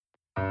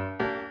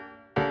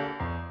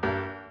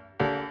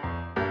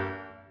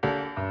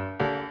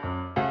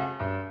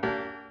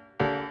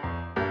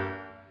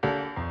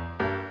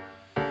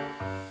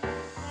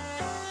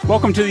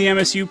Welcome to the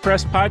MSU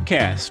Press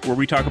Podcast, where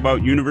we talk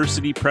about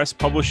university press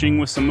publishing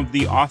with some of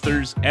the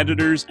authors,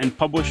 editors, and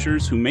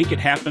publishers who make it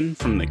happen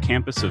from the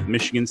campus of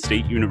Michigan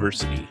State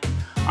University.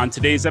 On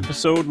today's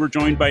episode, we're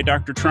joined by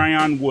Dr.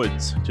 Tryon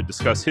Woods to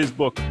discuss his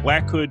book,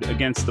 Black Hood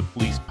Against the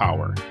Police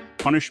Power: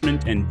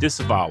 Punishment and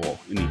Disavowal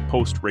in the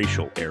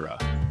Post-Racial Era.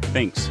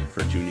 Thanks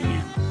for tuning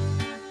in.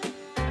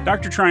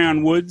 Dr.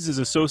 Tryon Woods is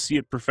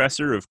Associate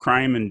Professor of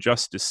Crime and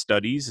Justice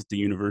Studies at the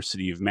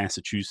University of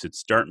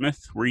Massachusetts,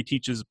 Dartmouth, where he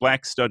teaches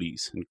Black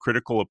Studies and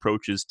critical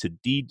approaches to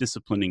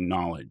de-disciplining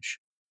knowledge.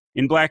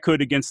 In Black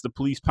Hood Against the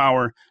Police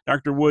Power,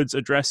 Dr. Woods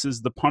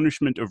addresses the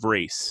punishment of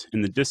race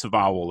and the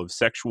disavowal of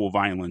sexual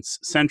violence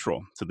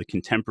central to the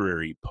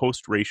contemporary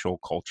post-racial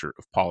culture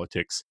of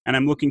politics, and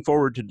I'm looking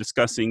forward to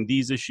discussing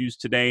these issues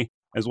today,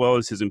 as well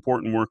as his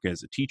important work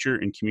as a teacher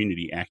and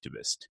community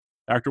activist.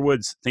 Dr.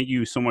 Woods, thank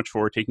you so much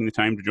for taking the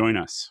time to join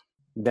us.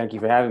 Thank you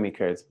for having me,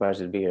 Kurt. It's a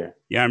pleasure to be here.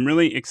 Yeah, I'm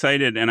really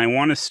excited, and I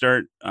want to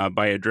start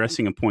by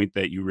addressing a point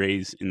that you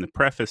raise in the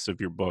preface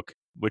of your book,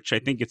 which I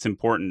think it's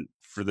important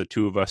for the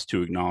two of us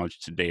to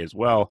acknowledge today as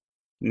well,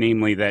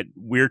 namely that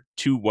we're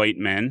two white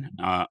men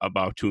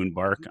about to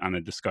embark on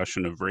a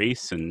discussion of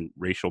race and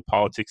racial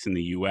politics in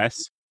the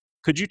U.S.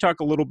 Could you talk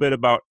a little bit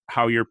about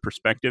how your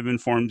perspective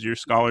informs your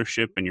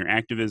scholarship and your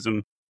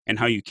activism, and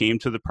how you came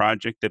to the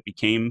project that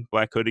became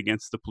Black Hood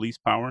Against the Police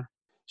Power?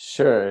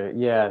 Sure,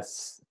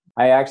 yes.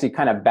 I actually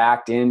kind of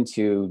backed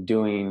into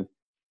doing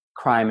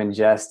crime and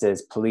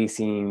justice,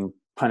 policing,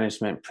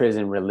 punishment,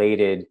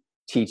 prison-related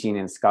teaching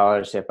and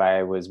scholarship.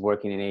 I was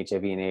working in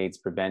HIV and AIDS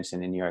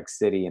prevention in New York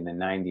City in the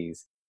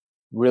 90s,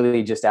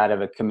 really just out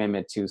of a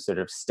commitment to sort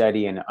of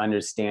study and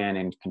understand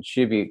and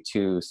contribute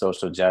to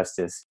social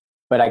justice.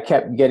 But I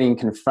kept getting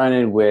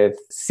confronted with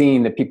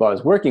seeing the people I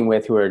was working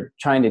with who are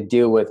trying to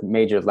deal with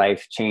major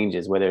life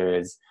changes, whether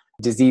it's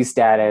disease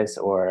status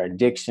or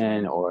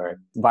addiction or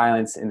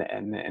violence in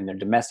their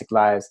domestic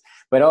lives,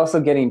 but also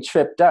getting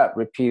tripped up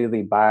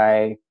repeatedly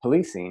by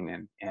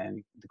policing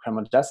and the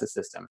criminal justice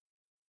system.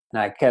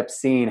 And I kept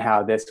seeing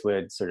how this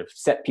would sort of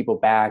set people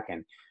back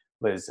and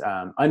was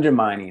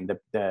undermining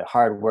the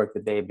hard work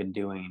that they've been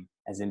doing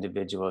as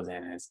individuals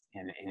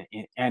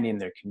and in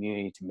their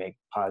community to make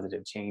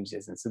positive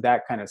changes. And so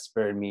that kind of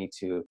spurred me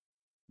to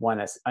want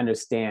to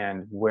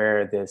understand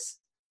where this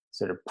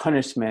sort of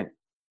punishment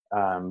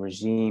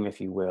regime,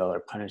 if you will, or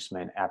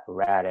punishment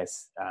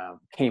apparatus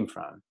came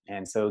from.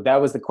 And so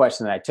that was the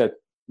question that I took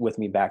with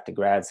me back to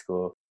grad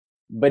school.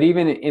 But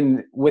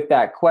even with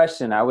that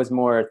question, I was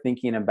more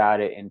thinking about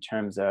it in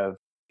terms of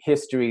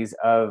histories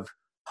of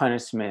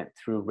punishment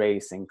through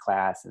race and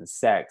class and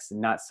sex,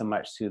 not so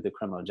much through the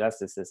criminal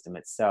justice system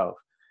itself.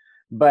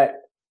 But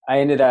I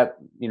ended up,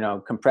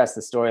 compress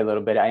the story a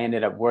little bit. I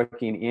ended up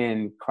working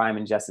in crime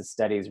and justice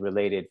studies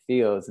related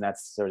fields, and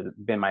that's sort of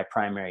been my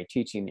primary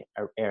teaching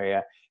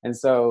area. And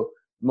so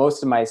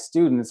most of my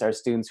students are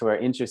students who are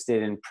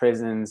interested in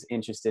prisons,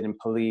 interested in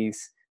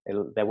police.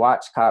 They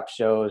watch cop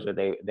shows, or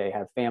they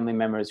have family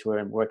members who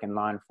work in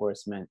law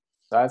enforcement.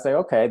 So I was like,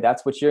 okay,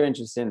 that's what you're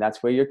interested in.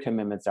 That's where your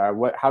commitments are.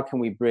 How can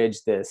we bridge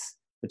this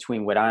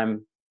between what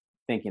I'm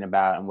thinking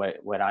about and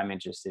what I'm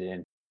interested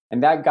in?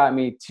 And that got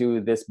me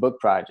to this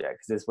book project.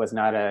 This was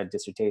not a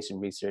dissertation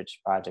research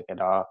project at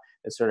all.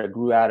 It sort of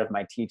grew out of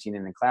my teaching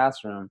in the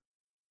classroom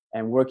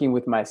and working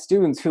with my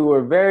students who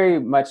were very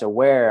much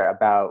aware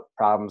about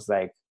problems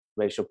like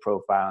racial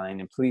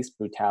profiling and police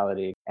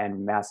brutality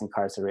and mass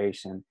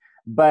incarceration,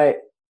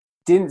 but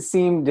didn't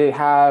seem to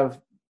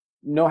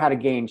know how to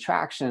gain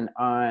traction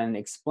on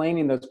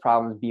explaining those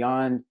problems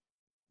beyond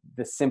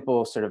the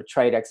simple sort of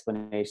trite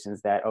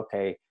explanations that,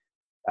 okay,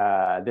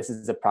 this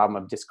is a problem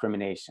of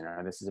discrimination,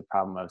 or this is a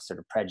problem of sort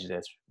of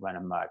prejudice run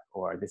amok,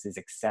 or this is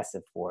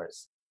excessive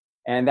force.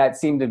 And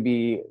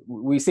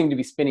we seem to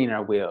be spinning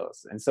our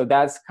wheels. And so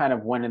that's kind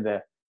of one of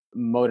the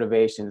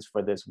motivations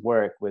for this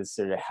work, was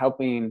sort of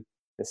helping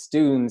the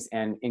students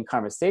and in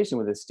conversation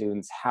with the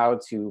students how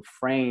to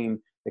frame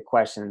the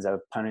questions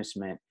of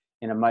punishment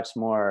in a much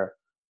more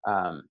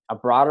a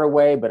broader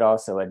way, but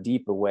also a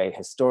deeper way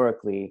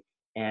historically,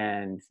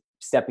 and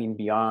stepping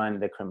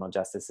beyond the criminal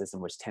justice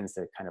system, which tends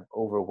to kind of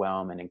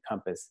overwhelm and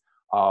encompass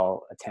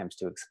all attempts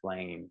to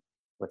explain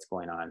what's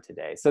going on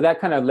today. So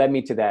that kind of led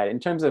me to that. In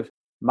terms of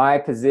my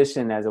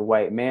position as a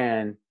white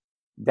man,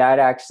 that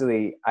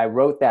actually, I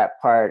wrote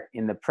that part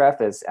in the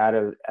preface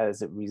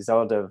as a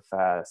result of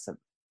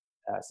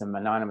some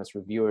anonymous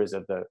reviewers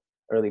of the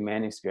early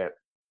manuscript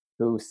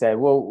who said,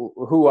 well,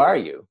 who are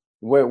you?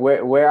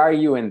 Where are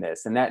you in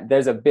this? And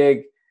that's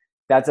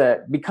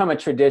become a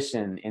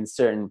tradition in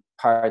certain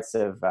parts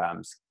of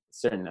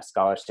certain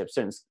scholarship,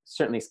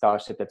 certainly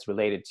scholarship that's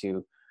related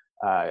to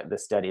the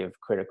study of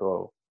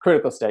critical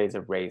studies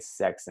of race,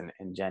 sex,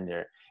 and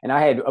gender. And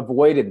I had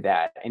avoided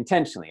that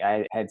intentionally.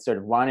 I had sort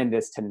of wanted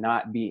this to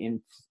not be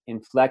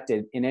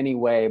inflected in any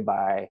way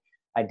by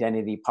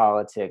identity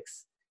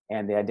politics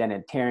and the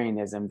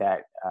identitarianism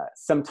that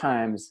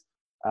sometimes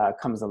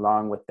comes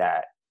along with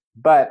that.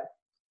 But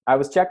I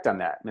was checked on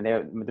that. And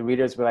the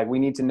readers were like, we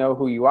need to know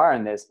who you are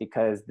in this,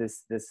 because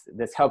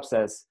this helps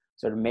us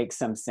sort of make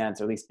some sense,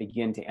 or at least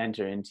begin to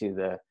enter into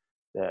the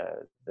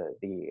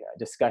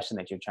discussion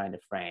that you're trying to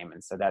frame.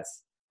 And so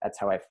that's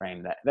how I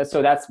frame that.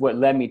 So that's what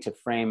led me to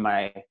frame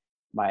my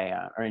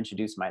or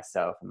introduce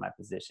myself and my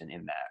position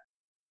in that.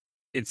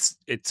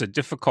 It's a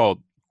difficult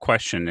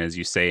question, as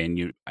you say,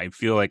 and I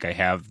feel like I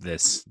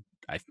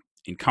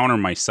encounter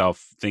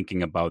myself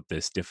thinking about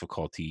this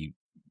difficulty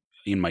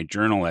in my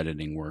journal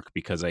editing work,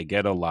 because I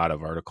get a lot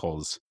of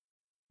articles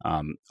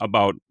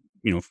about,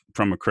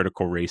 from a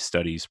critical race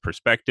studies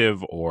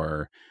perspective,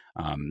 or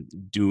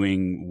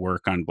doing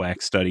work on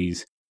Black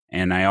studies.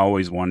 And I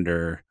always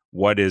wonder,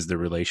 what is the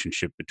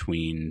relationship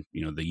between,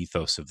 the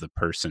ethos of the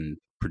person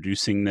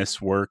producing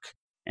this work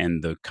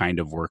and the kind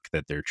of work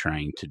that they're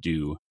trying to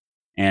do.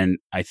 And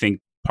I think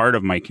part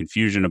of my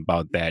confusion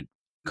about that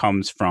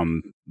comes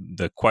from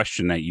the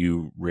question that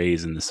you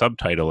raise in the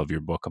subtitle of your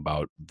book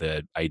about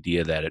the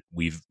idea that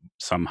we've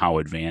somehow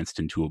advanced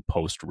into a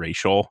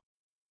post-racial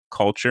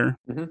culture.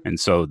 Mm-hmm. And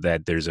so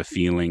that there's a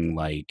feeling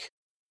like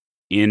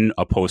in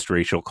a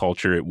post-racial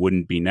culture, it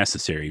wouldn't be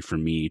necessary for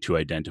me to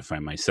identify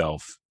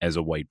myself as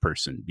a white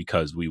person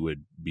because we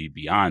would be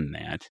beyond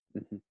that.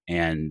 Mm-hmm.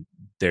 And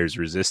there's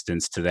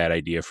resistance to that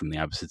idea from the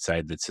opposite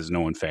side that says,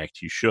 no, in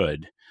fact, you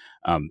should.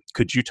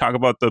 Could you talk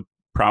about the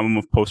problem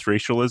of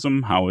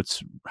post-racialism, how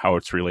it's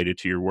related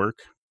to your work?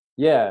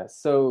 Yeah.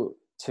 So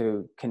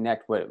to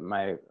connect what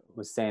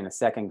was saying a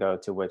second ago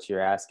to what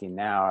you're asking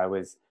now, I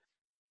was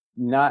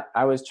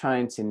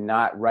trying to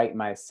not write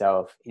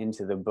myself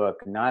into the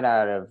book, not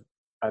out of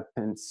a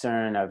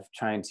concern of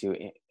trying to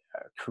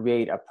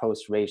create a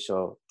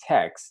post-racial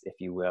text, if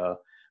you will,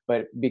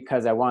 but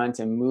because I wanted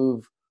to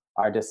move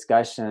our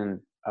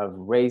discussion of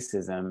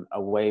racism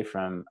away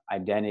from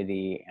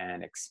identity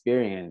and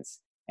experience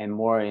and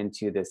more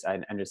into this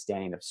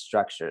understanding of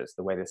structures,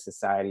 the way the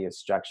society is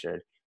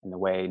structured and the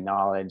way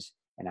knowledge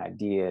and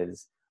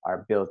ideas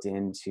are built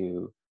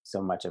into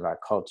so much of our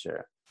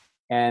culture.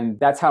 And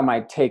that's how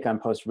my take on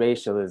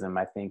post-racialism,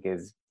 I think,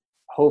 is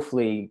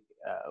hopefully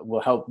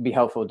will be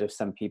helpful to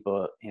some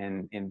people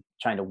in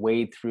trying to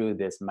wade through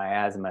this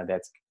miasma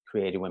that's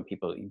created when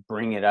people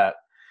bring it up.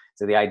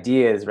 So the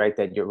idea is, right,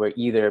 that we're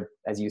either,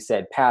 as you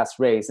said, past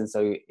race, and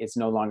so it's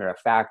no longer a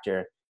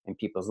factor in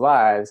people's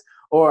lives,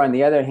 or on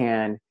the other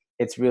hand,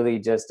 it's really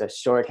just a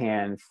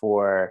shorthand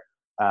for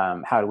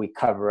how do we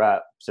cover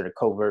up sort of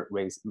covert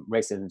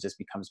racism just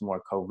becomes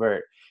more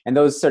covert. And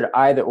those sort of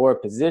either or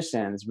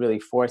positions really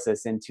force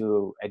us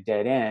into a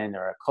dead end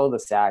or a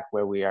cul-de-sac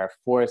where we are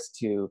forced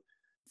to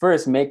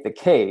first make the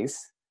case,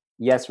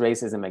 yes,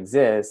 racism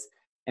exists.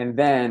 And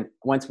then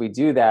once we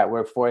do that,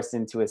 we're forced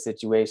into a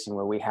situation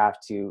where we have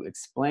to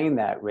explain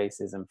that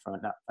racism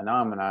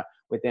phenomena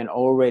within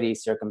already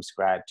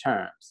circumscribed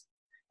terms.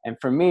 And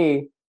for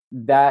me,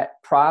 that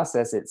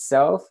process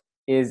itself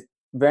is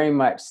very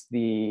much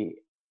the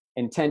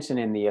intention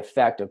and the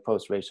effect of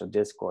post-racial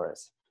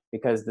discourse,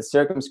 because the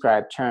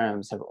circumscribed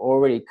terms have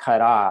already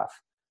cut off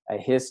a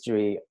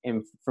history,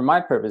 for my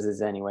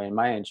purposes anyway, in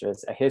my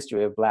interest, a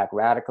history of Black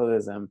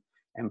radicalism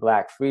and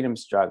Black freedom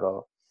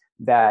struggle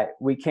that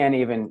we can't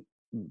even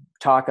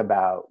talk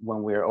about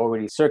when we're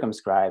already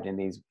circumscribed in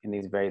these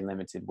very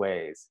limited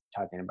ways,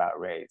 talking about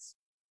race.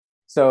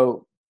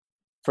 So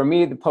for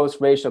me, the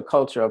post-racial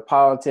culture of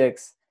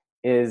politics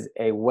is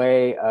a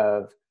way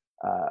of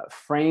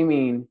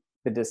framing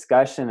the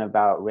discussion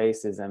about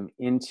racism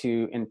in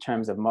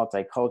terms of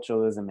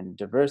multiculturalism and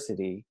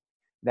diversity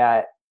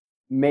that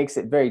makes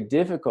it very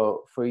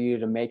difficult for you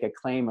to make a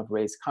claim of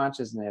race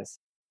consciousness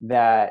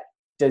that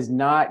does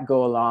not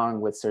go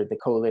along with sort of the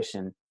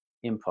coalition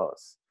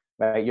impulse,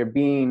 right? You're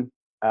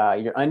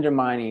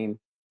undermining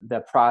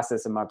the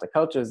process of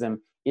multiculturalism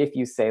if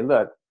you say,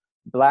 look,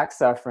 Black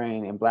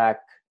suffering and Black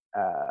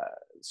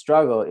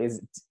struggle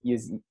is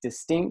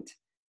distinct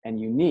and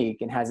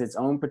unique and has its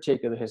own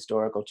particular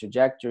historical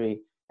trajectory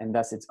and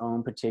thus its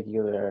own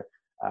particular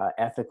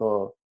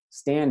ethical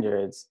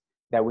standards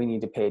that we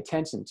need to pay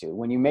attention to.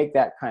 When you make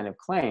that kind of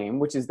claim,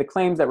 which is the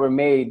claims that were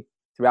made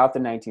throughout the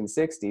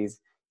 1960s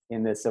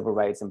in the civil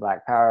rights and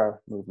Black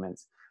power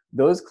movements,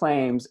 those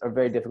claims are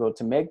very difficult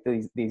to make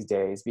these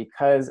days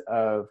because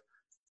of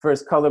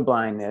first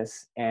colorblindness,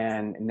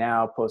 and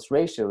now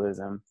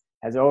post-racialism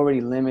has already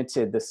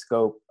limited the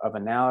scope of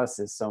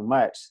analysis so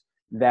much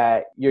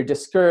that you're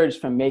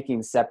discouraged from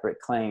making separate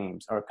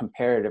claims or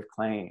comparative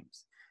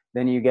claims.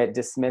 Then you get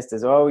dismissed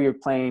as, oh, you're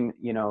playing,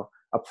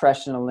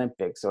 oppression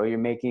Olympics, or you're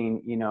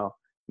making,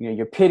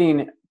 you're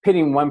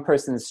pitting one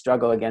person's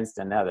struggle against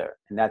another,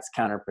 and that's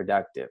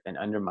counterproductive and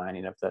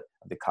undermining of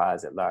the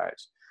cause at large.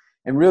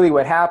 And really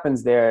what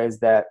happens there is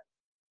that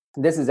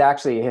this is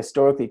actually a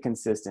historically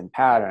consistent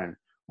pattern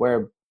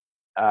where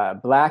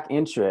Black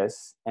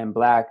interests and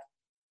Black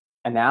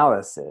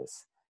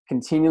analysis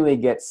continually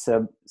get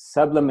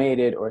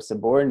sublimated or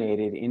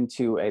subordinated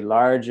into a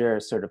larger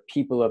sort of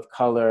people of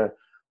color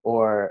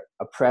or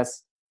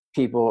oppressed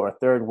people or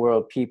third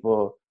world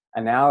people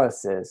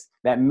analysis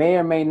that may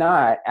or may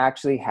not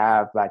actually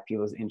have Black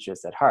people's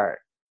interests at heart.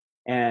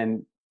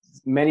 And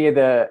many of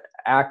the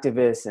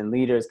activists and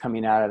leaders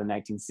coming out of the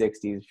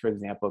 1960s, for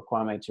example,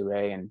 Kwame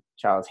Ture and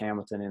Charles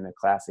Hamilton in the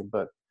classic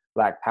book,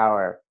 Black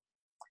Power,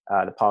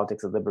 The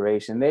Politics of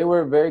Liberation, they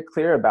were very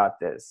clear about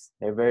this.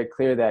 They're very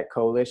clear that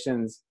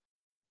coalitions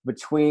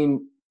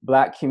between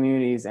Black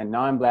communities and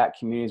non-Black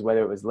communities,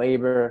 whether it was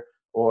labor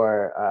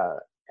or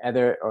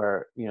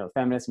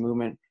feminist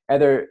movement,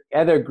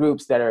 other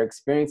groups that are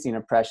experiencing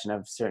oppression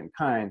of certain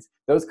kinds,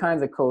 those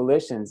kinds of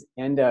coalitions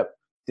end up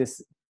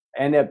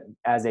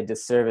as a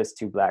disservice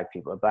to Black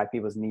people. Black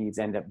people's needs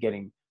end up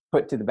getting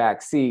put to the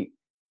back seat,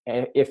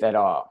 if at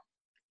all.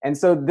 And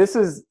so this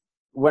is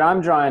what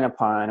I'm drawing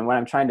upon, and what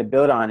I'm trying to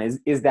build on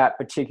is that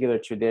particular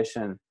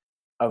tradition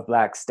of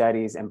Black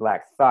studies and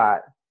Black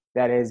thought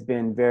that has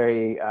been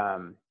very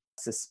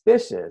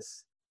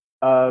suspicious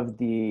of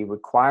the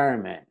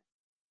requirement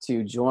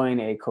to join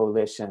a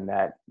coalition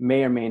that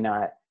may or may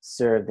not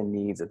serve the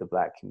needs of the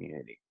Black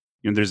community.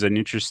 There's an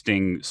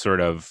interesting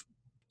sort of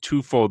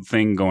twofold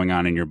thing going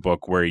on in your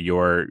book where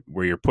you're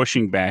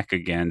pushing back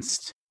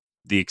against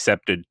the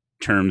accepted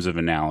terms of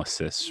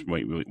analysis,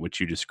 which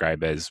you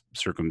describe as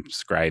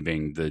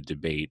circumscribing the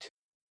debate.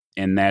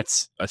 And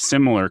that's a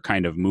similar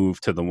kind of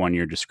move to the one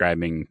you're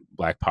describing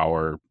Black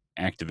Power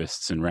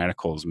activists and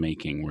radicals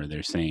making, where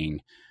they're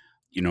saying,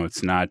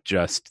 it's not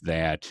just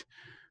that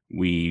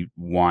we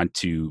want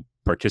to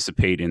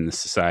participate in the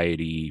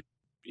society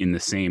in the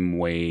same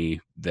way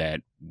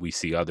that we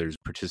see others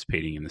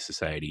participating in the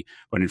society,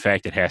 but in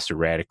fact, it has to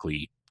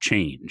radically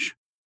change.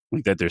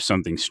 Like that there's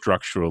something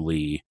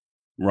structurally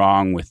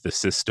wrong with the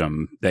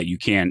system that you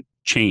can't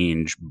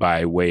change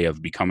by way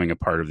of becoming a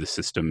part of the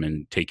system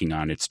and taking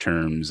on its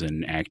terms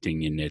and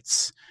acting in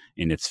its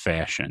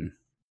fashion.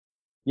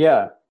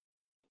 Yeah.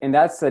 And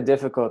that's a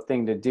difficult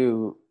thing to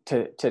do,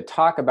 to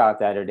talk about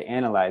that or to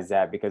analyze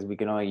that, because we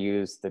can only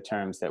use the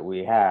terms that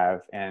we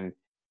have. And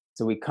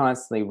so we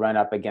constantly run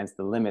up against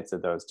the limits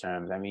of those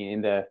terms. I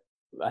mean,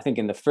 I think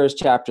in the first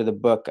chapter of the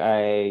book,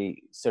 I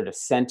sort of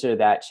center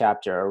that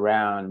chapter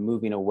around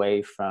moving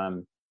away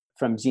from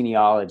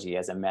genealogy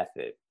as a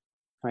method.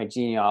 Right?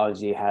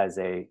 Genealogy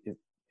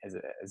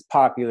is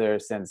popular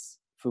since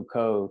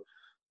Foucault,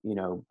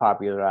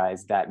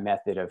 popularized that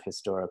method of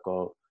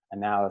historical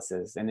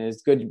analysis, and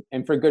it's good,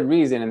 and for good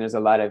reason. And there's a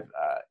lot of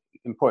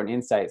important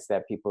insights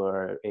that people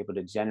are able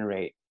to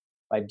generate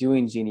by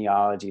doing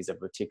genealogies of a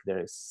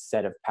particular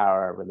set of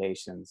power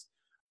relations.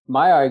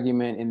 My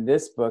argument in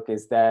this book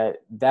is that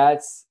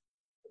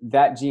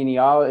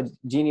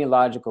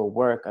genealogical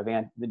work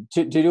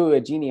to do a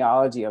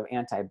genealogy of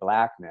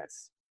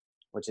anti-Blackness,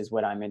 which is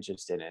what I'm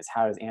interested in, is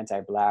how does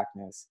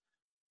anti-Blackness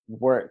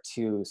work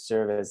to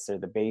serve as sort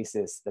of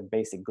the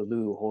basic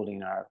glue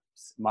holding our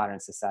modern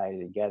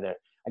society together.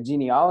 A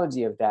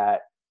genealogy of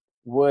that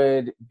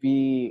would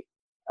be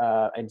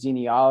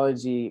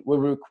would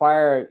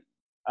require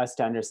us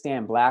to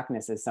understand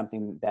Blackness as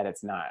something that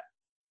it's not.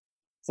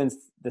 Since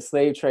the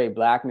slave trade,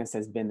 Blackness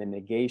has been the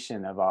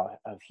negation of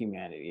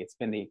humanity. It's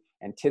been the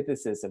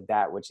antithesis of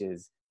that which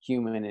is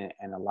human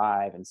and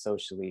alive and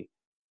socially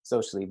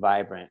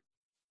vibrant.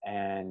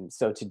 And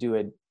so to do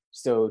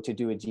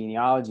a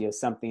genealogy of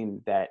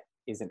something that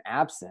is an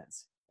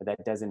absence, or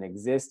that doesn't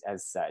exist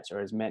as such, or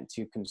is meant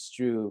to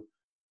construe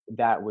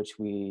that which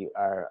we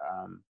are,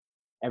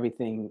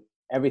 everything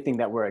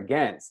that we're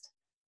against,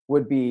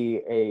 would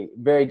be a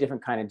very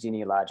different kind of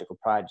genealogical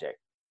project.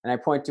 And I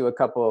point to a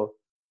couple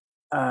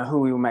who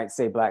we might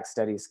say Black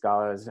studies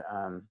scholars,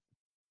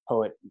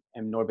 poet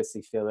Norbert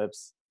C.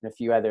 Phillips, and a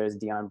few others,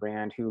 Dion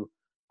Brand, who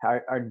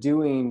are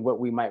doing what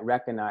we might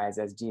recognize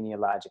as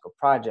genealogical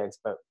projects,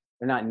 but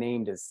they're not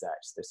named as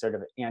such. They're sort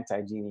of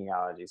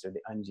anti-genealogies or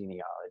the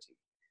ungenealogy.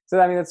 So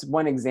I mean, that's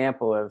one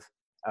example of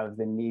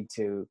the need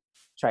to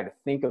try to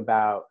think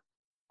about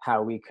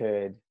how we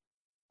could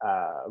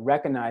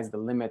recognize the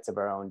limits of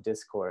our own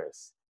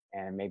discourse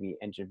and maybe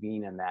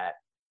intervene in that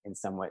in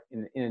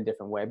a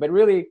different way. But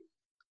really,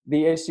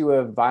 the issue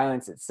of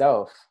violence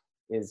itself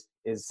is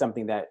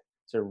something that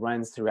sort of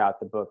runs throughout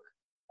the book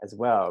as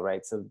well,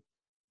 right? So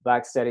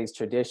Black studies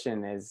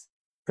tradition is,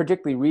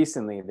 particularly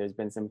recently, there's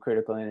been some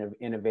critical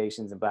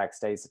innovations in Black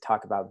studies to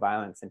talk about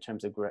violence in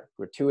terms of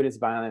gratuitous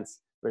violence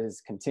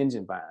versus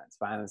contingent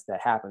violence that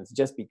happens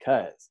just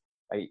because.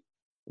 Right?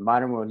 The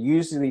modern world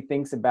usually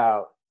thinks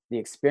about the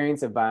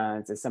experience of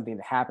violence as something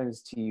that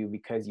happens to you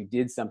because you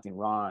did something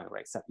wrong,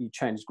 right? So you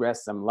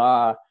transgress some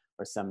law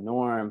or some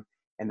norm,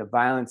 and the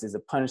violence is a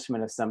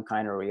punishment of some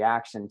kind of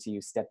reaction to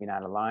you stepping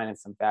out of line in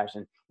some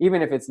fashion,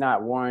 even if it's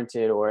not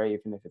warranted or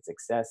even if it's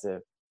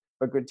excessive.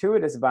 But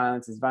gratuitous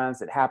violence is violence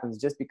that happens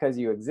just because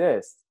you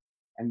exist.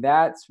 And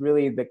that's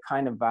really the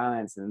kind of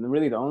violence, and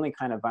really the only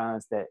kind of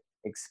violence that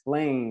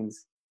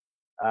explains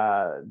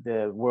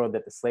the world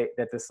that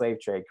the slave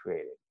trade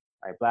created.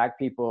 Right? Black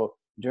people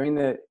during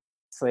the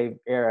slave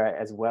era,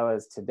 as well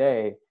as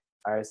today,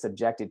 are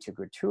subjected to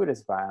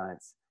gratuitous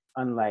violence,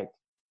 unlike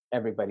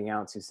everybody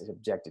else who's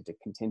subjected to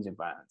contingent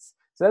violence.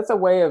 So that's a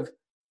way of,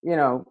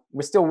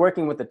 we're still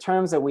working with the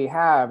terms that we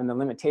have and the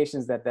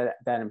limitations that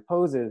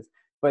imposes,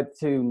 but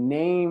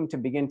to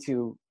begin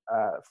to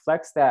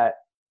flex that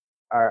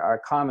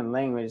our common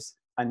language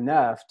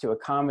enough to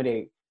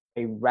accommodate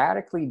a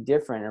radically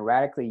different and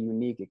radically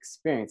unique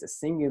experience, a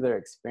singular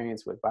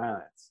experience with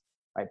violence,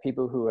 right?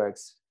 People who are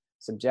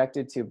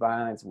subjected to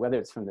violence, whether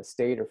it's from the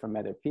state or from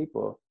other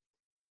people,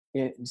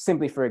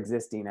 simply for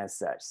existing as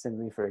such,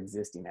 simply for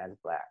existing as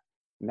Black.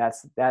 And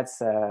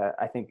that's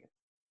I think,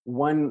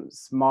 one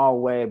small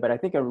way, but I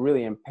think a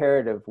really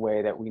imperative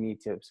way that we need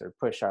to sort of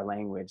push our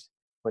language,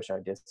 push our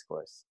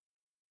discourse.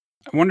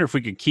 I wonder if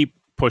we could keep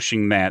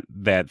pushing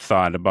that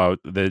thought about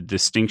the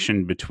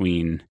distinction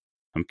between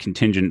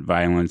contingent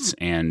violence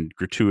and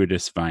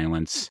gratuitous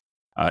violence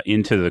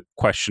into the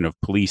question of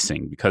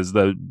policing, because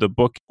the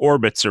book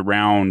orbits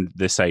around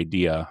this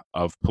idea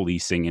of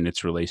policing and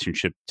its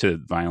relationship to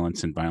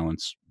violence and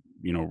violence,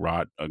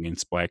 wrought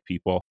against Black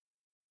people.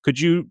 Could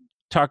you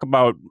talk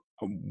about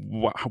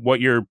what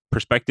your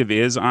perspective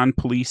is on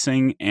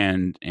policing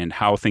and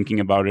how thinking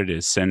about it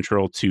is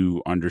central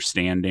to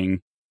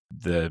understanding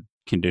the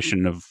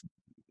condition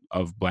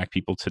of Black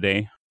people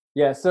today?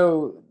 Yeah,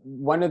 so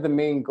one of the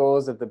main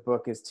goals of the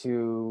book is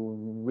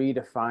to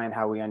redefine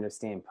how we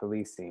understand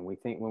policing.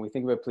 When we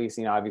think about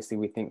policing, obviously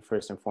we think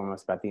first and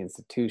foremost about the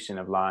institution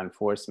of law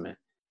enforcement.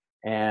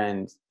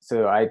 And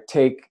so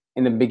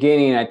in the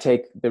beginning, I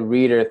take the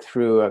reader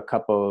through a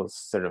couple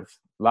sort of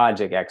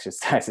logic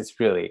exercises,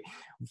 really.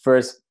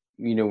 First,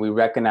 we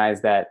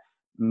recognize that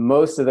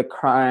most of the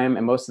crime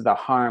and most of the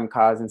harm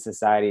caused in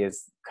society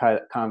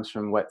comes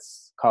from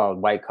what's called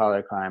white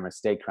collar crime or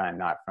state crime,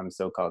 not from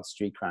so-called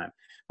street crime.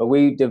 But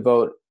we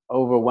devote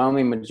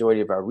overwhelming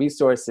majority of our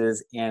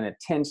resources and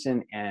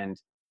attention and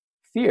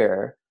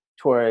fear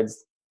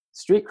towards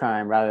street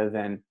crime rather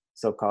than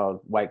so-called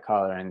white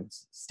collar and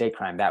state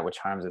crime, that which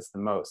harms us the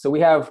most. So we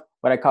have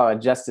what I call a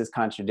justice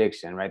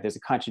contradiction, right? There's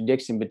a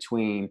contradiction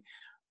between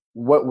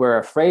what we're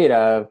afraid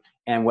of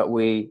and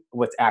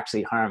what's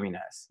actually harming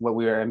us, what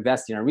we are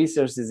investing our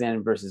resources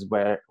in versus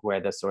where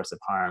the source of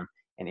harm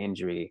and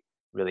injury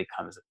really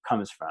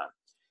comes from.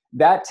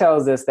 That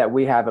tells us that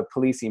we have a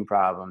policing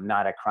problem,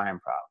 not a crime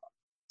problem.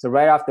 So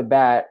right off the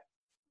bat,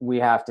 we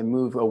have to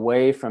move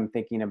away from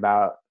thinking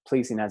about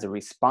policing as a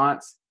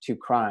response to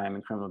crime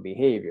and criminal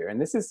behavior.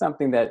 And this is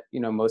something that,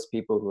 most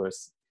people who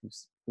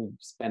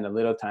spend a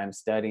little time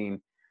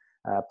studying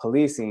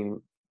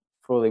policing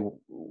fully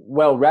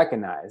well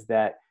recognize,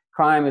 that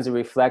crime is a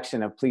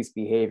reflection of police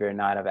behavior,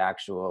 not of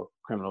actual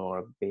criminal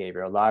or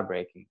behavioral law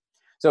breaking.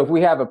 So if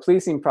we have a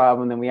policing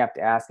problem, then we have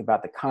to ask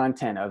about the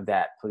content of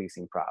that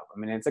policing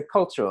problem. And it's a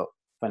cultural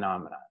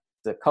phenomenon.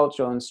 It's a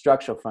cultural and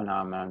structural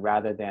phenomenon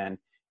rather than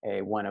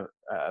a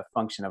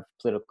function of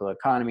political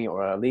economy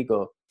or a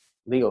legal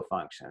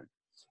function.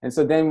 And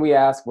so then we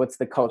ask, what's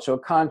the cultural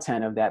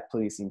content of that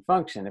policing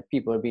function? If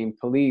people are being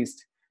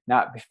policed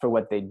not for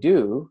what they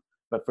do,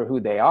 but for who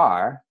they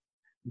are,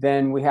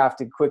 then we have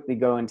to quickly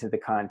go into the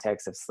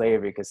context of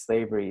slavery, because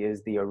slavery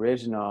is the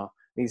original,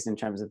 at least in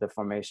terms of the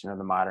formation of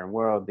the modern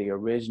world, the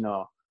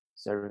original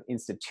sort of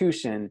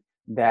institution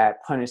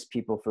that punished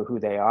people for who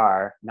they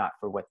are, not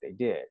for what they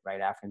did, right?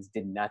 Africans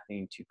did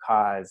nothing to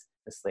cause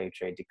the slave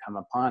trade to come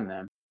upon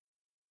them.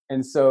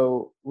 And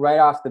so right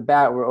off the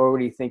bat, we're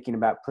already thinking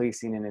about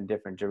policing in a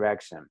different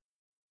direction.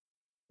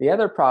 The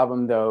other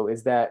problem, though,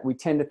 is that we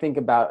tend to think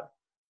about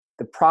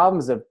the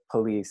problems of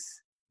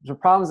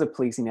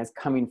policing as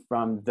coming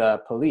from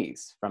the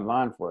police, from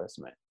law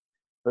enforcement.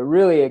 But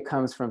really, it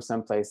comes from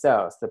someplace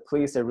else. The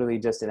police are really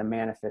just a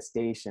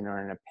manifestation or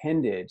an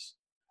appendage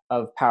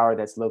of power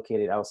that's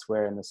located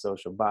elsewhere in the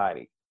social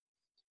body.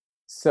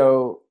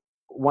 So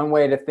one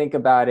way to think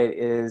about it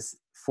is,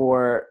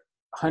 for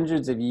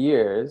hundreds of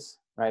years,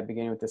 right,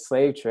 beginning with the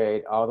slave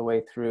trade all the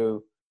way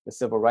through the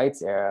civil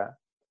rights era,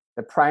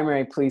 the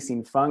primary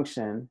policing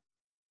function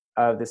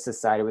of the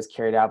society was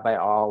carried out by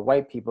all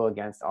white people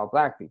against all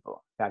Black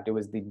people. In fact, it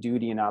was the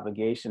duty and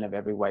obligation of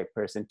every white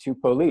person to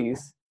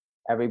police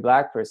every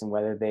Black person,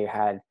 whether they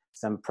had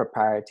some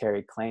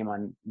proprietary claim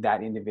on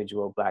that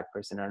individual Black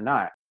person or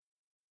not.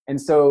 And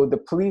so the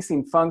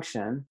policing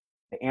function,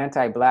 the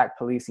anti-Black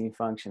policing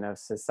function of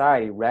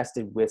society,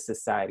 rested with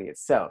society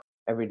itself,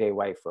 everyday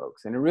white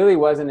folks. And it really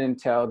wasn't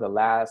until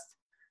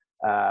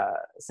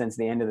since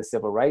the end of the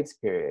civil rights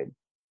period,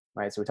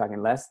 right? So we're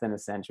talking less than a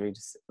century,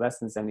 just less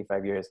than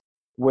 75 years,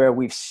 where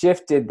we've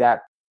shifted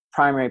that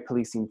primary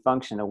policing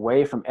function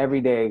away from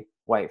everyday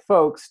white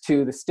folks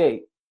to the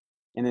state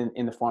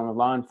in the form of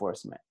law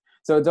enforcement.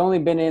 So it's only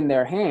been in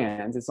their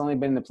hands, it's only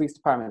been in the police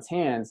department's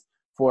hands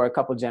for a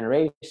couple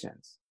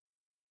generations.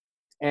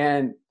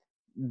 And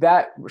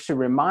that should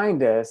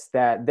remind us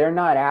that they're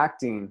not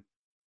acting,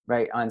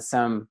 right, on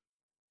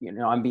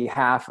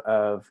behalf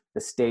of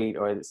the state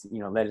or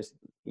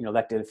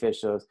elected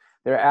officials.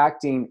 They're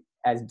acting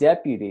as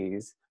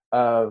deputies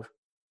of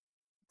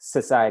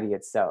society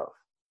itself.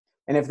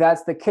 And if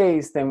that's the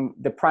case, then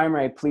the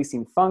primary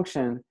policing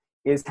function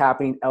is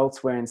happening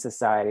elsewhere in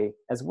society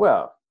as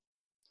well.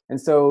 And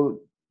so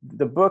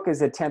the book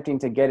is attempting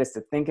to get us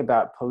to think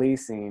about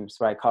policing,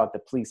 so I call it the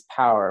police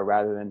power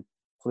rather than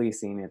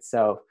policing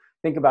itself.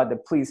 Think about the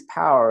police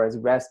power as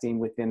resting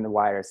within the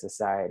wider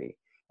society.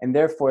 And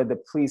therefore,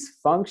 the police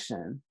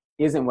function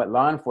isn't what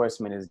law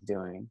enforcement is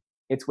doing.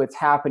 It's what's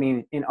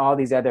happening in all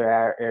these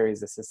other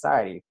areas of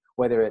society,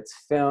 whether it's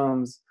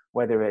films,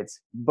 whether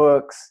it's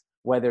books,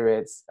 whether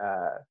it's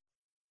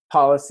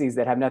policies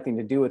that have nothing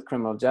to do with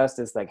criminal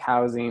justice, like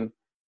housing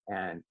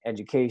and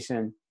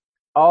education.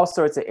 All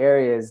sorts of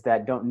areas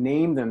that don't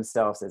name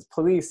themselves as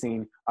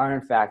policing are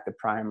in fact the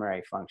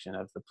primary function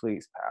of the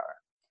police power.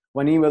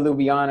 Juanita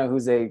Lubiano,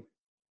 who's a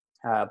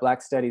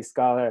Black Studies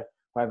scholar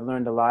who I've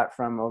learned a lot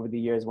from over the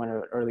years, one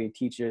of the early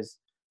teachers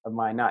of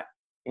mine, not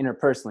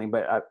interpersonally,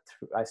 but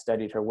I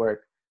studied her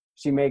work.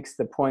 She makes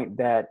the point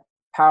that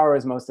power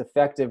is most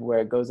effective where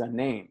it goes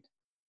unnamed.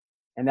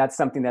 And that's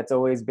something that's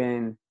always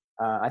been,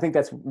 I think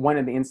that's one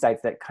of the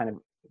insights that kind of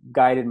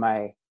guided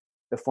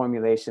the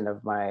formulation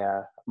of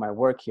my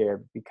work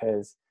here,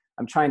 because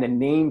I'm trying to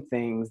name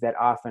things that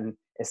often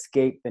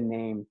escape the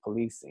name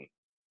policing.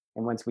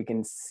 And once we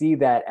can see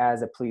that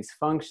as a police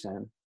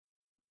function,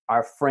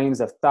 our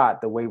frames of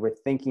thought, the way we're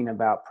thinking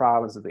about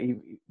problems, the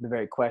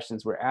very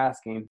questions we're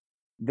asking,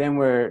 then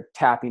we're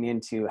tapping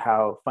into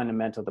how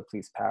fundamental the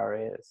police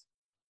power is.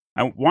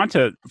 I want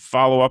to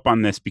follow up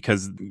on this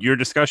because your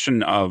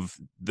discussion of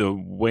the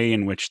way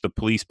in which the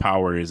police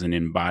power is an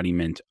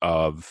embodiment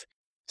of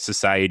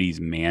society's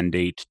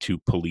mandate to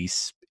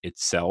police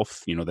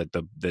itself,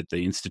 that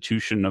the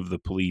institution of the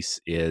police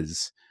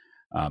is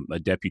a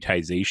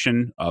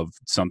deputization of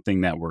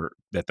something that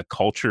the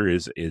culture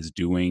is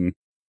doing,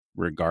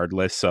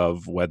 regardless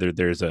of whether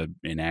there's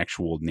an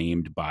actual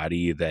named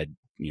body that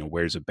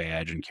wears a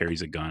badge and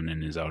carries a gun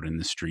and is out in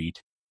the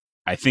street.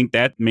 I think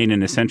that made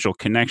an essential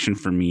connection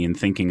for me in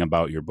thinking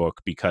about your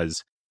book,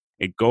 because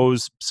it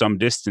goes some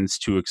distance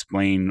to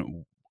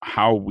explain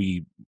how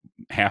we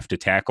have to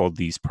tackle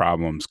these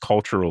problems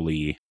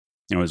culturally,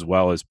 as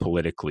well as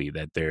politically,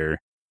 that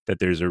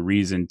there's a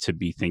reason to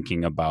be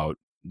thinking about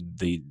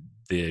the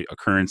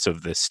occurrence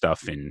of this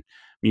stuff in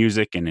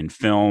music and in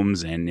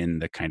films and in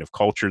the kind of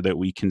culture that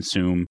we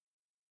consume,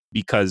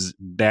 because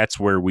that's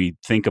where we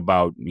think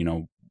about,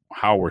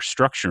 how we're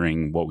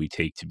structuring what we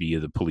take to be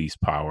the police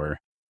power,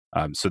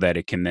 so that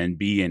it can then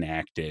be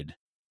enacted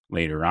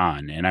later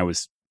on. And I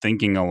was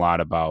thinking a lot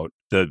about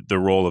the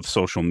role of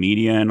social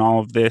media in all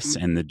of this,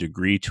 and the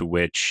degree to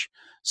which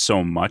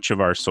so much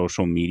of our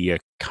social media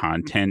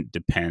content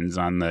depends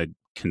on the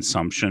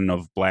consumption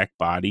of Black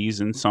bodies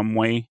in some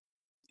way.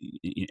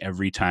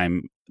 Every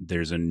time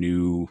there's a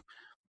new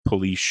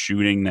police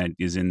shooting that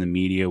is in the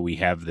media, we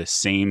have the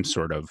same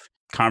sort of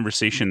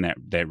conversation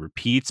that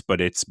repeats,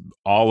 but it's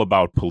all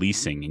about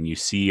policing. And you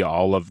see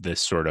all of this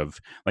sort of,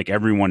 like,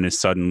 everyone is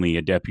suddenly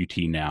a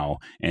deputy now,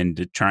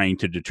 and trying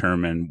to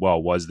determine,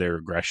 well, was there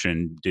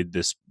aggression? Did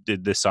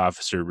this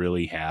officer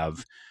really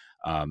have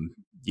a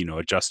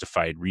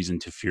justified reason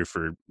to fear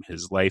for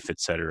his life, et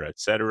cetera, et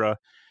cetera.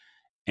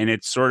 And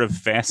it sort of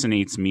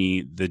fascinates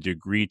me the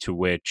degree to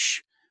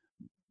which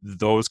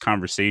those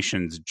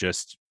conversations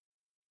just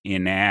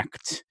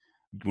enact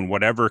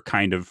whatever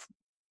kind of,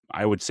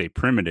 I would say,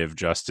 primitive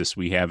justice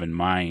we have in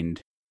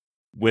mind,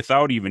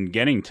 without even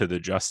getting to the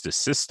justice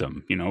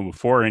system.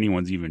 Before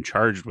anyone's even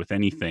charged with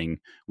anything,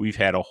 we've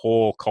had a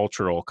whole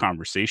cultural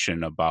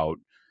conversation about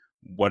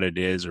what it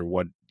is, or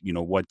what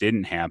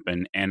didn't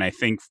happen. And I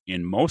think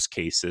in most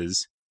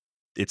cases,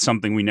 it's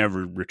something we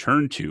never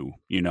return to,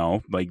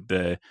 like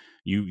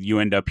you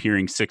end up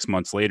hearing 6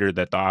 months later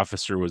that the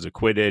officer was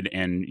acquitted.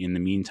 And in the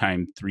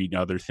meantime, 3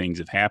 other things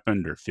have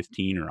happened, or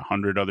 15 or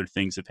 100 other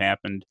things have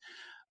happened.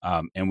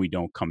 And we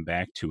don't come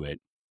back to it.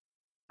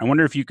 I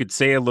wonder if you could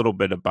say a little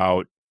bit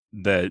about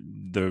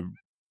the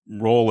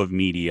role of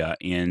media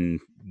in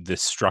the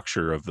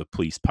structure of the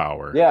police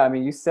power. Yeah, I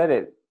mean, you said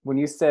it when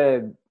you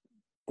said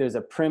there's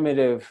a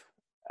primitive,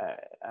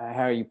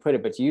 how you put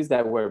it, but you use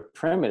that word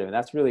primitive, and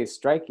that's really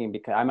striking,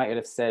 because I might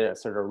have said a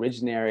sort of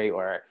originary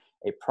or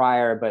a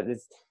prior, but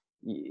it's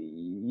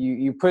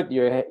you put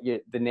the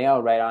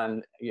nail right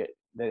on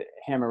the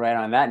hammer right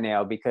on that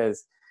nail,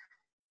 because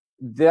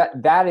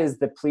that is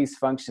the police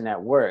function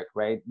at work,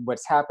 right?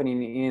 What's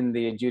happening in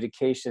the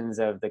adjudications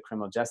of the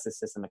criminal justice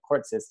system, the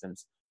court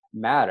systems,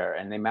 matter,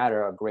 and they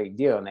matter a great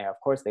deal. And of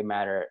course they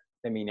matter.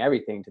 They mean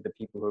everything to the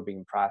people who are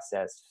being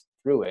processed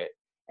through it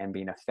and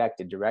being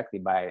affected directly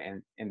by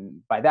it.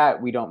 And by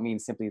that, we don't mean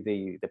simply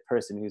the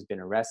person who's been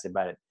arrested,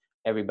 but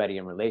everybody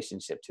in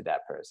relationship to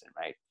that person,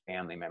 right?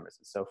 Family members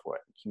and so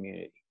forth,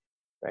 community,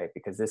 right?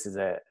 Because this is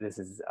a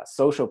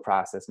social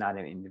process, not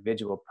an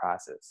individual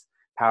process.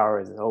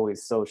 Power is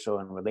always social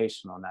and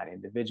relational, not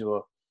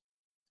individual.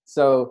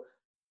 So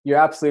you're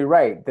absolutely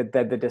right that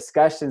the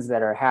discussions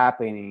that are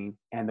happening,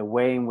 and the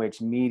way in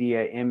which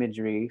media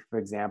imagery, for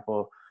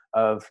example,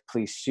 of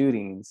police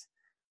shootings,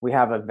 we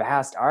have a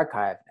vast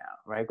archive now,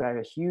 right? We have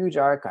a huge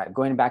archive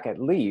going back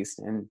at least,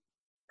 and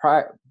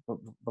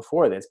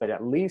before this, but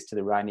at least to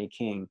the Rodney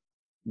King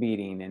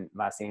beating in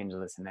Los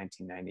Angeles in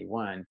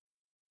 1991.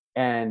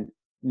 And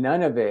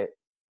none of it,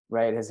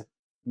 right, has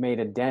made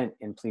a dent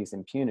in police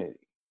impunity.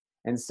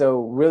 And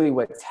so really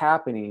what's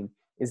happening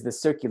is the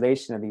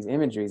circulation of these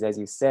imageries, as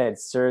you said,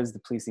 serves the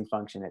policing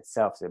function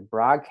itself. So it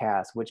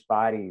broadcasts which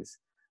bodies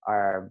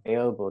are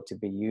available to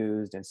be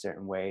used in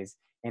certain ways.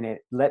 And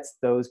it lets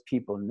those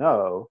people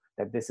know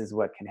that this is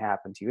what can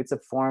happen to you. It's a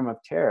form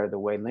of terror, the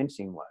way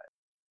lynching was.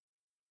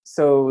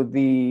 So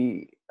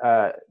the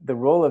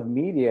role of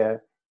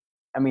media,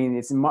 I mean,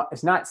 it's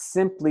not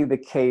simply the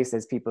case,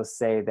 as people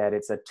say, that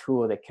it's a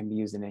tool that can be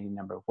used in any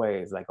number of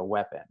ways, like a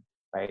weapon,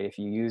 right? If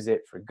you use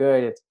it for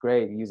good, it's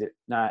great. You use it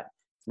not,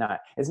 it's not.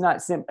 It's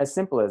not as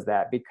simple as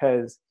that,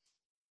 because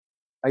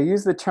I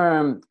use the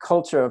term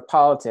culture of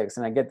politics,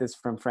 and I get this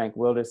from Frank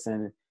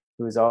Wilderson,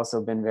 who has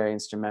also been very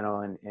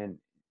instrumental in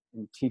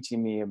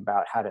teaching me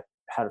about how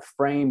to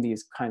frame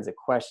these kinds of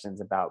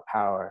questions about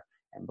power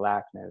and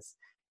Blackness.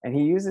 And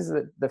he uses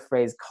the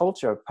phrase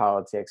culture of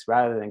politics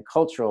rather than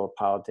cultural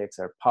politics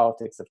or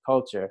politics of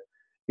culture,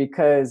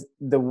 because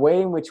the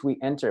way in which we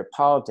enter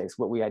politics,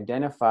 what we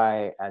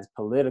identify as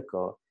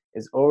political,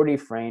 is already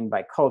framed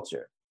by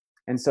culture.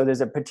 And so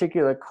there's a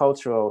particular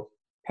cultural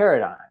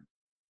paradigm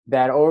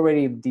that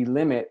already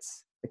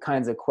delimits the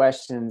kinds of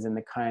questions and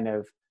the kind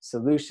of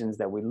solutions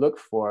that we look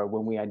for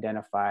when we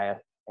identify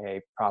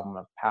a problem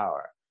of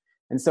power.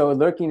 And so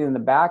lurking in the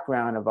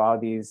background of all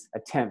these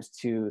attempts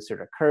to sort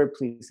of curb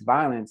police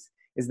violence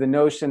is the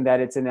notion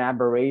that it's an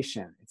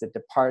aberration, it's a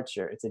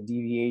departure, it's a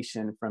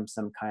deviation from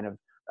some kind of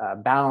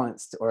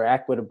balanced or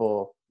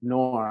equitable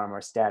norm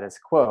or status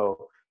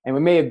quo. And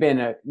we may have been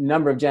a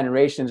number of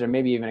generations or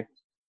maybe even a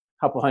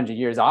couple hundred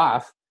years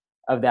off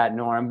of that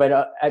norm,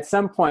 but at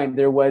some point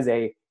there was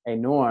a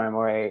norm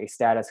or a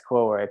status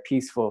quo or a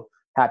peaceful,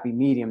 happy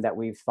medium that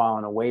we've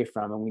fallen away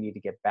from and we need to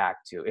get back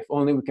to, if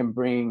only we can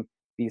bring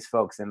these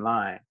folks in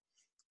line.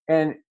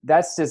 And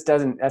that's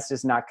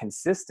just not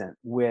consistent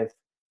with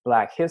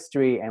Black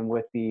history and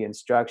with the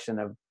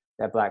instruction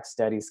that Black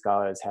studies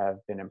scholars have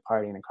been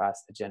imparting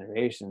across the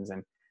generations.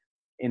 And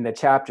in the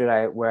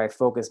chapter where I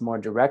focus more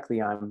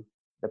directly on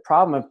the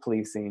problem of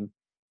policing,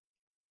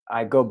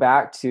 I go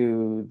back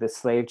to the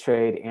slave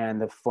trade and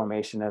the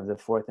formation of the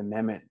Fourth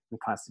Amendment in the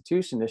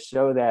Constitution to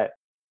show that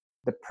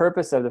the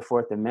purpose of the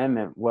Fourth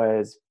Amendment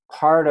was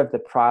part of the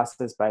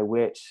process by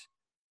which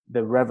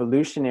the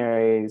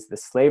revolutionaries, the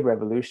slave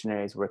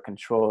revolutionaries, were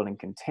controlled and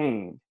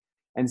contained.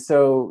 And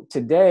so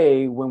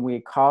today, when we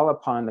call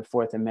upon the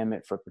Fourth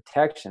Amendment for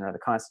protection, or the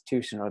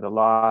Constitution or the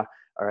law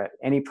or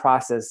any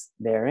process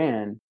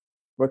therein,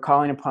 we're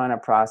calling upon a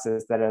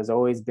process that has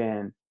always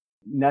been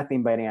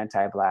nothing but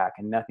anti-Black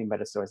and nothing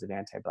but a source of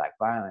anti-Black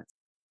violence.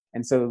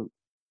 And so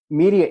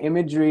media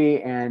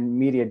imagery and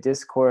media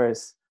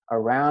discourse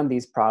around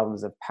these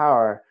problems of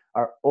power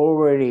are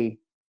already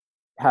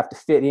have to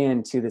fit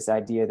into this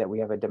idea that we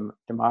have a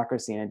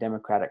democracy and a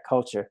democratic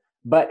culture,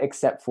 but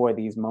except for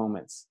these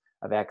moments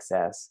of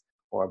excess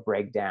or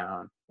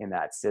breakdown in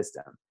that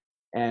system.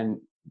 And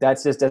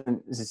that's just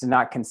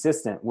not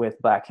consistent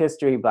with Black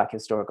history, Black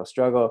historical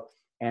struggle,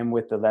 and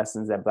with the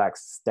lessons that Black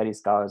study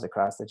scholars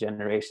across the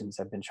generations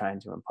have been trying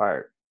to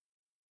impart.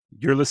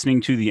 You're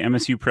listening to the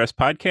MSU Press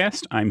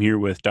Podcast. I'm here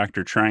with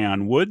Dr.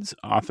 Tryon Woods,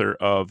 author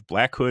of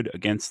Blackhood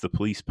Against the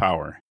Police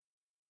Power.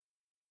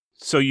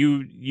 So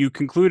you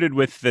concluded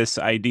with this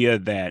idea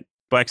that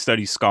Black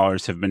studies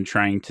scholars have been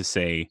trying to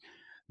say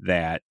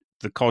that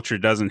the culture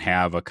doesn't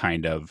have a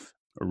kind of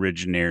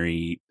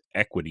originary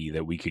equity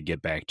that we could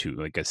get back to,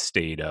 like a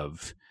state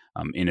of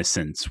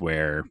innocence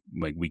where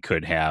like we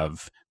could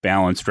have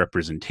balanced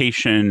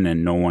representation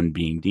and no one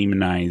being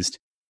demonized.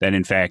 That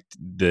in fact,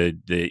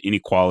 the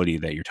inequality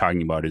that you're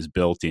talking about is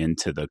built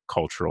into the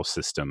cultural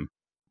system.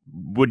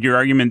 Would your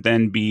argument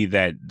then be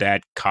that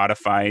that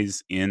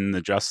codifies in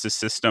the justice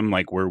system,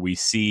 like where we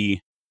see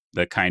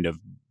the kind of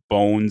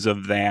bones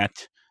of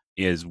that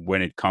is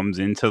when it comes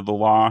into the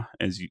law,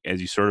 as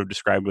you sort of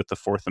described with the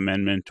Fourth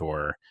Amendment,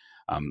 or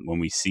when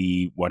we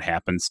see what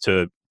happens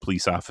to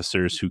police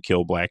officers who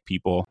kill Black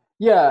people?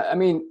 Yeah, I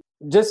mean,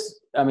 just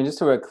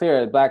so we're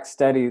clear, the Black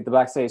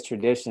studies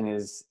tradition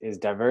is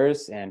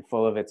diverse and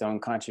full of its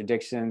own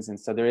contradictions, and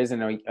so there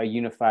isn't a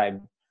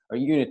unified or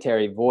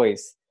unitary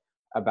voice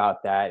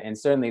about that. And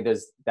certainly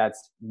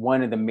that's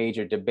one of the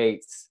major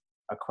debates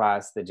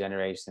across the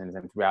generations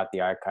and throughout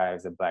the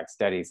archives of Black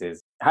studies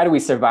is how do we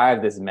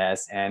survive this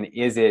mess, and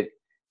is it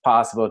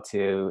possible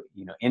to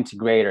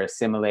integrate or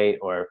assimilate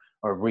or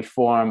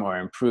reform or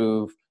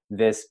improve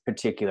this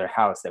particular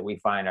house that we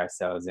find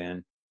ourselves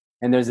in.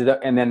 And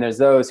then there's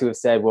those who have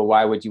said, well,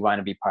 why would you want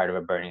to be part of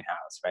a burning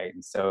house, right?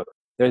 And so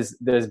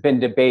there's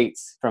been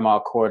debates from all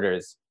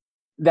quarters.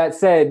 That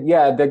said,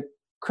 yeah, the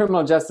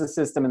criminal justice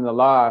system and the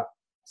law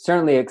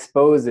certainly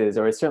exposes,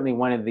 or is certainly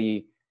one of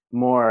the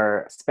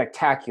more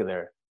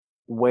spectacular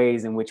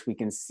ways in which we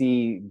can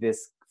see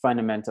this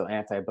fundamental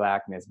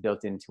anti-Blackness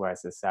built into our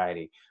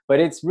society. But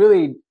it's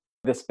really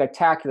the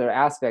spectacular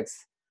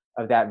aspects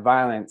of that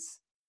violence,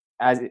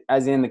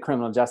 as in the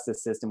criminal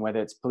justice system,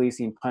 whether it's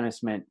policing,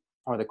 punishment,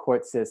 or the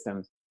court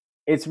systems,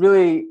 it's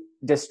really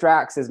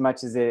distracts as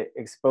much as it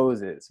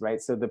exposes, right?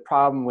 So the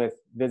problem with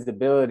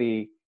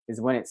visibility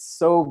is when it's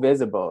so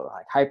visible,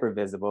 like hyper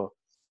visible,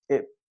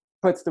 it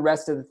puts the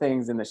rest of the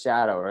things in the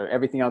shadow, or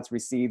everything else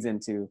recedes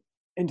into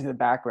the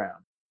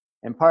background.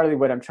 And partly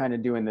what I'm trying to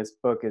do in this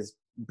book is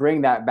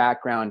bring that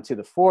background to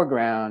the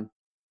foreground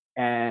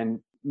and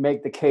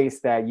make the case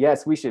that,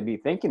 yes, we should be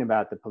thinking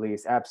about the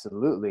police,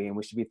 absolutely, and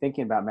we should be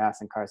thinking about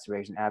mass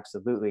incarceration,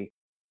 absolutely.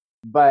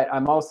 But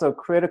I'm also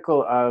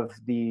critical of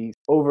the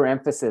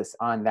overemphasis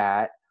on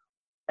that,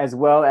 as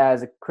well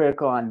as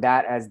critical on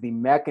that as the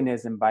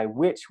mechanism by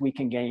which we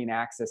can gain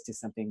access to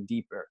something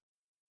deeper.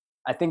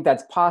 I think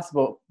that's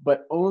possible,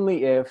 but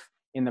only if,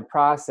 in the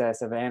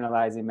process of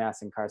analyzing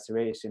mass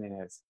incarceration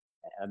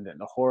and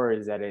the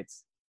horrors that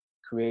it's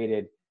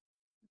created,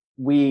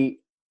 we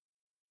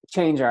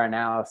change our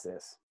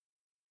analysis,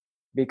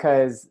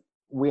 because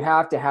we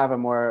have to have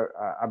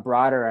a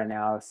broader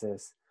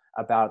analysis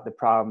about the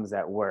problems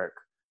at work.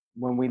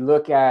 When we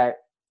look at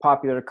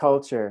popular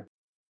culture,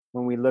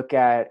 when we look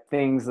at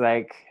things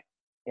like,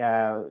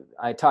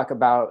 I talk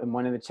about in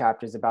one of the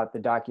chapters about the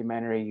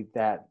documentary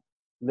that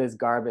Liz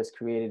Garbus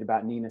created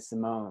about Nina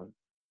Simone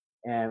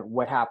and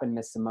what happened to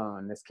Miss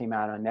Simone. This came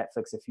out on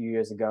Netflix a few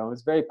years ago. It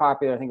was very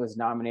popular. I think it was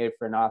nominated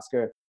for an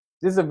Oscar.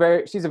 She's a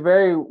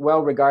very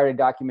well-regarded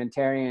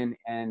documentarian,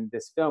 and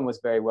this film was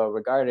very well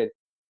regarded.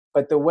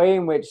 But the way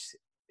in which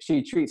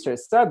she treats her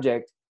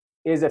subject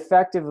is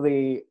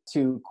effectively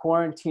to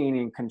quarantine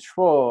and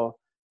control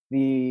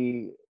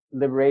the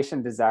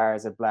liberation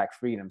desires of Black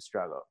freedom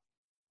struggle.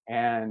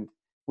 And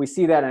we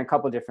see that in a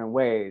couple different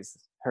ways.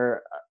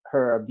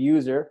 Her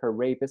abuser, her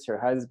rapist, her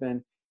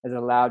husband is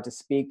allowed to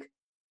speak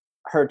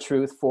her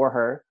truth for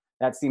her.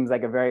 That seems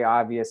like a very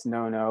obvious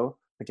no-no,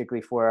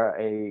 particularly for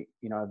a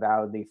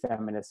avowedly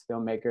feminist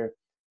filmmaker.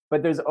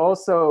 But there's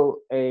also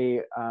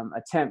a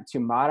attempt to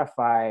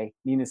modify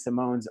Nina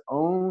Simone's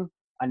own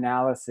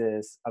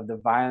analysis of the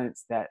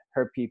violence that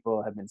her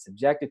people have been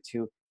subjected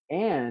to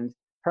and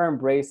her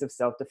embrace of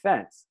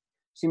self-defense.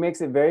 She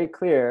makes it very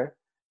clear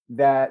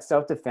that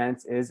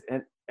self-defense is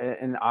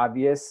an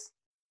obvious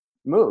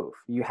move.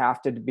 You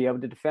have to be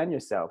able to defend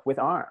yourself with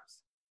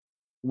arms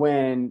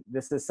when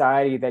the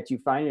society that you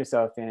find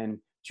yourself in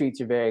treats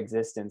your very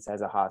existence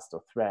as a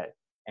hostile threat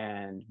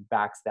and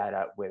backs that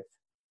up with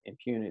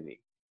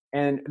impunity.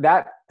 And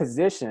that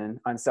position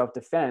on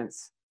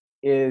self-defense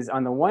is,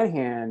 on the one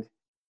hand,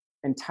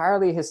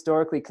 entirely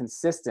historically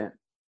consistent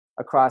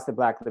across the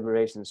Black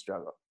liberation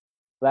struggle.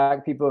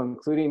 Black people,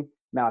 including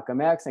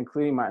Malcolm X,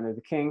 including Martin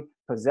Luther King,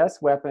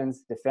 possessed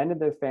weapons, defended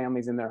their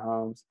families and their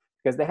homes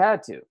because they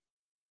had to.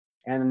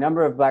 And a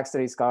number of Black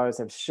studies scholars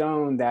have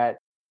shown that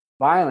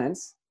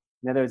violence,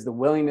 in other words, the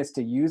willingness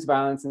to use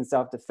violence in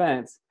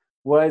self-defense,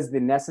 was the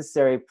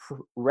necessary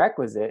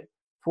prerequisite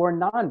for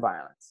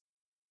nonviolence,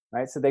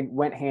 right? So they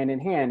went hand in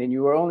hand, and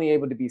you were only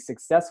able to be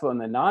successful in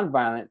the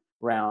nonviolent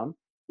realm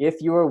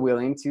if you were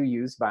willing to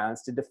use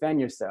violence to defend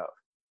yourself.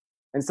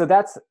 And so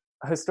that's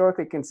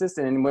historically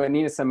consistent. And what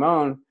Nina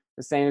Simone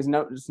was saying is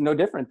no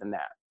different than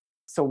that.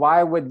 So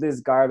why would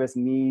Liz Garbus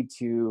need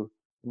to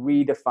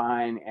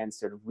redefine and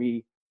sort of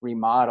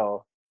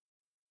remodel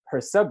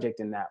her subject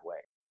in that way?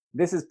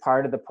 This is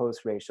part of the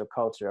post-racial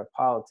culture of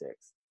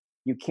politics.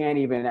 You can't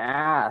even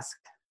ask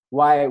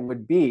why it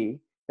would be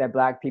that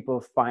Black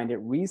people find it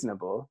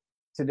reasonable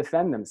to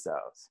defend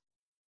themselves.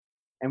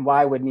 And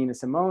why would Nina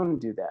Simone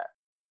do that?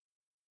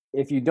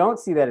 If you don't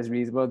see that as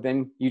reasonable,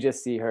 then you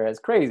just see her as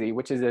crazy,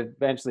 which is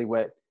eventually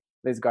what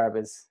Liz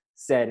Garbus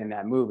said in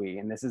that movie.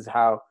 And this is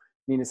how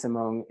Nina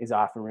Simone is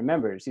often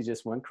remembered. She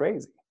just went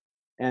crazy.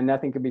 And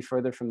nothing could be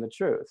further from the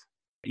truth.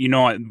 You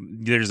know,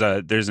 there's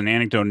an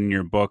anecdote in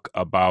your book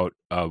about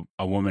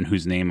a woman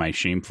whose name I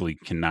shamefully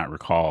cannot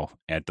recall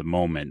at the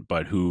moment,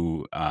 but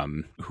who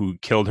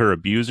killed her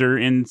abuser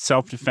in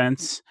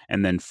self-defense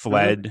and then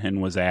fled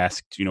and was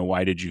asked,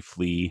 why did you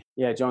flee?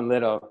 Yeah, Joan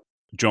Little.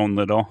 Joan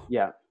Little?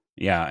 Yeah.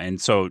 Yeah, and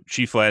so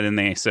she fled, and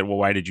they said, well,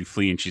 why did you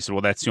flee? And she said,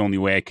 well, that's the only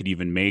way I could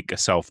even make a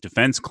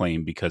self-defense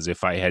claim, because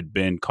if I had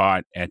been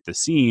caught at the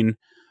scene,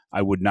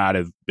 I would not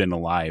have been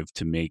alive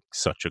to make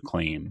such a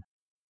claim.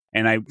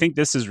 And I think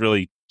this is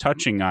really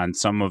touching on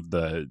some of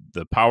the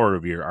power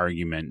of your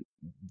argument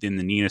in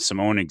the Nina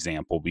Simone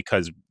example,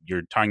 because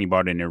you're talking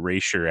about an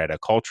erasure at a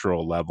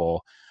cultural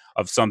level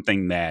of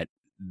something that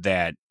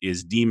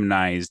is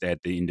demonized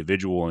at the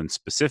individual and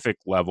specific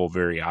level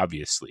very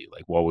obviously.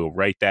 Like, well, we'll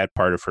write that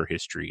part of her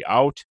history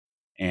out,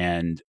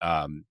 and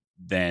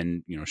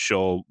then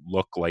she'll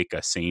look like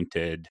a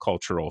sainted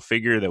cultural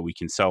figure that we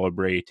can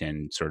celebrate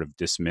and sort of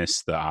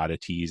dismiss the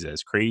oddities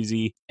as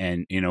crazy,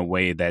 and in a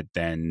way that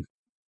then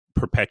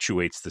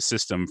perpetuates the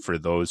system for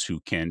those who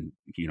can,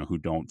 who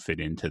don't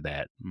fit into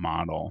that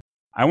model.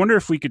 I wonder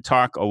if we could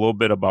talk a little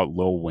bit about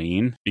Lil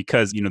Wayne,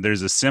 because,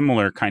 there's a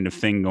similar kind of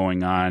thing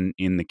going on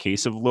in the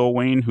case of Lil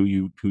Wayne, who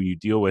you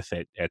deal with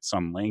at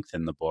some length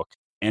in the book.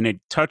 And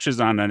it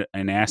touches on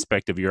an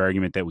aspect of your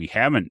argument that we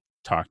haven't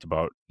talked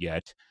about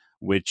yet,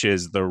 which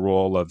is the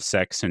role of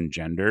sex and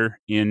gender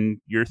in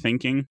your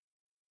thinking.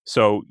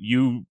 So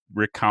you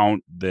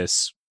recount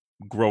this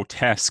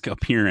grotesque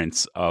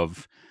appearance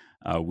of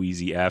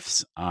Wheezy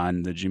F's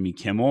on the Jimmy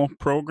Kimmel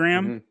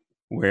program,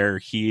 where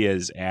he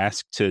is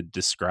asked to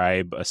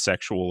describe a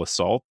sexual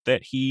assault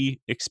that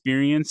he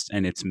experienced,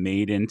 and it's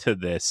made into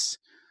this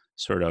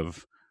sort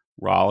of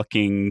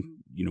rollicking,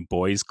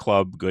 boys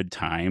club, good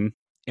time.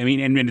 I mean,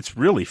 and it's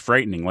really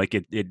frightening.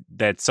 Like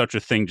that such a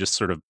thing just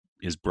sort of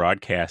is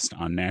broadcast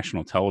on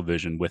national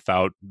television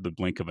without the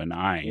blink of an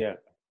eye. Yeah.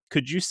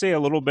 Could you say a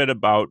little bit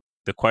about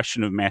the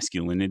question of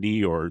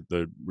masculinity or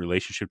the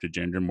relationship to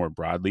gender more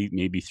broadly,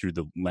 maybe through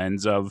the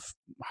lens of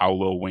how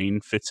Lil Wayne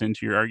fits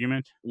into your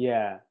argument?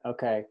 Yeah.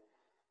 Okay.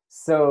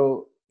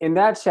 So in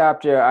that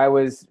chapter, I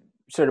was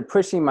sort of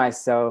pushing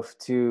myself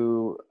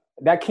to,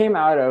 that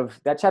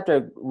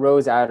chapter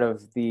rose out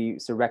of the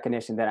sort of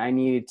recognition that I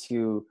needed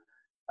to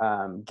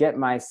get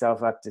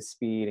myself up to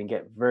speed and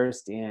get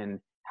versed in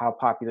how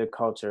popular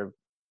culture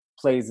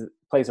plays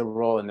a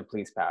role in the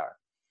police power.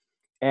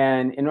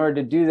 And in order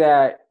to do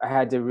that, I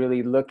had to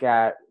really look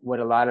at what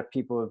a lot of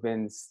people have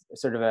been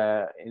sort of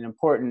an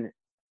important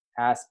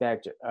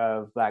aspect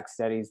of Black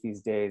studies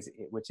these days,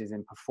 which is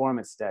in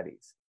performance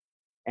studies.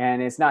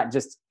 And it's not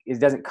just, it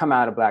doesn't come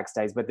out of Black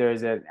studies, but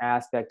there's an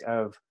aspect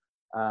of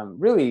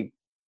really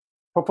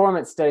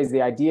performance studies.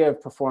 The idea of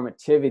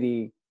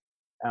performativity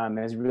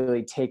has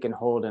really taken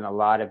hold in a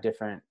lot of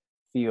different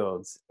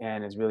fields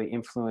and is really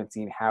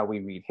influencing how we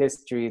read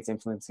history. It's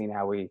influencing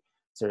how we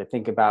sort of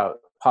think about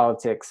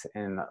politics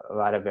in a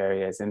lot of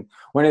areas. And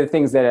one of the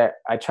things that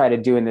I try to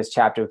do in this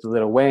chapter with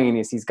Lil Wayne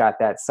is he's got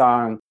that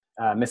song,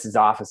 Mrs.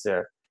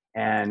 Officer.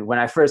 And when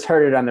I first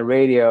heard it on the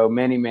radio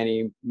many,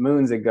 many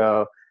moons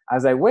ago, I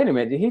was like, wait a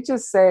minute, did he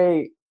just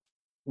say,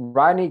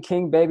 Rodney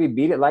King, baby,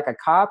 beat it like a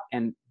cop?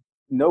 And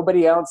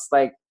nobody else,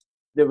 like,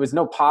 there was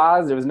no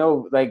pause. There was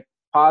no, like,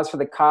 pause for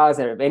the cause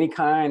of any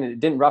kind. And it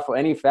didn't ruffle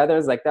any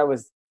feathers. Like, that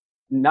was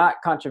not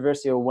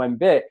controversial one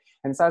bit.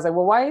 And so I was like,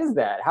 well, why is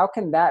that? How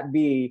can that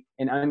be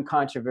an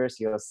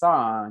uncontroversial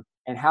song?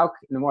 And how,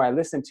 the more I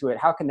listen to it,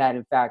 how can that,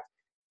 in fact,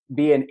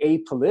 be an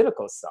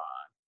apolitical song?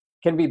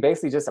 Can be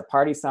basically just a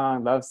party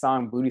song, love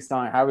song, booty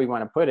song, however you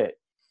want to put it.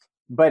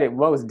 But it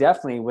most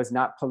definitely was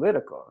not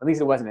political. At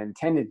least it wasn't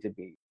intended to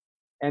be.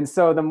 And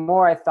so the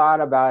more I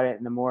thought about it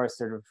and the more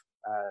sort of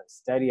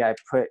study I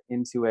put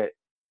into it,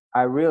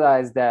 I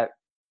realized that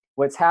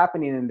what's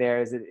happening in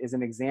there is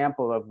an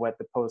example of what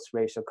the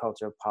post-racial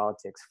culture of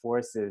politics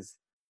forces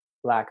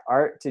Black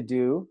art to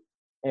do.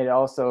 It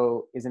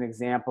also is an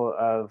example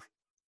of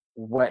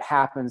what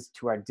happens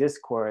to our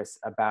discourse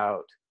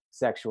about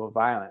sexual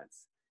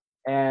violence.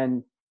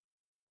 And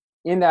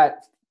in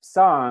that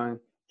song,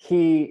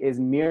 he is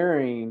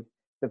mirroring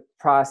the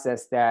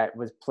process that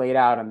was played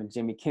out on the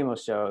Jimmy Kimmel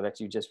show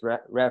that you just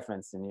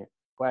referenced in your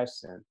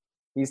question.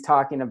 He's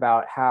talking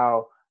about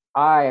how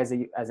I, as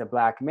a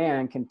Black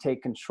man, can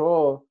take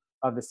control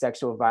of the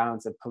sexual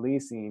violence of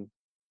policing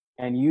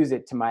and use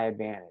it to my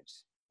advantage,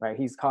 right?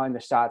 He's calling the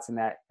shots in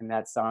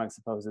that song,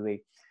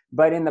 supposedly.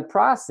 But in the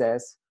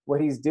process, what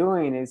he's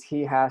doing is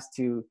he has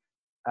to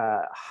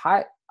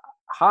hide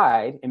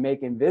and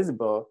make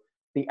invisible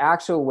the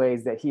actual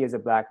ways that he as a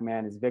Black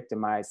man is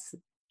victimized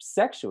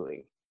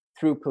sexually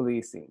through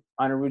policing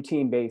on a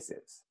routine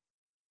basis.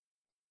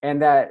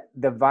 And that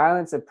the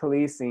violence of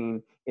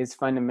policing is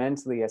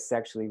fundamentally a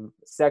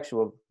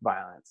sexual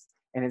violence.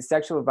 And it's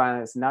sexual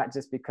violence not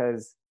just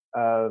because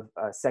of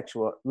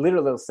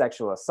literal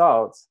sexual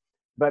assaults,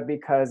 but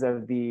because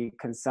of the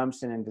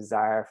consumption and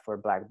desire for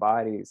Black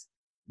bodies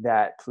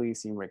that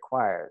policing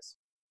requires.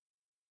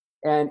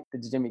 And the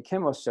Jimmy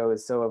Kimmel show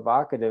is so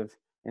evocative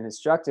and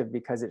instructive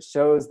because it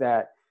shows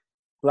that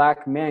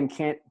Black men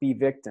can't be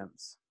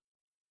victims.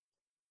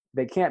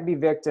 They can't be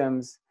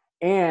victims,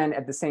 and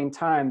at the same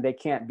time, they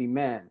can't be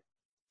men.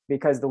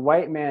 Because the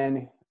white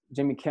men,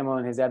 Jimmy Kimmel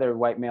and his other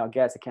white male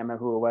guests, I can't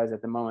remember who it was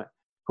at the moment,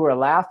 who are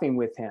laughing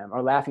with him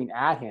or laughing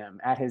at him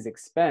at his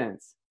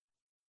expense,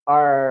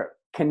 are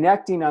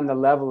connecting on the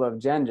level of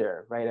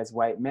gender, right, as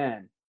white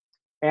men.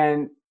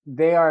 And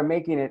they are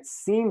making it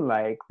seem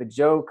like the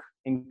joke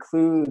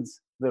includes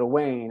Lil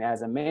Wayne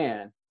as a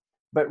man.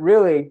 But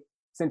really,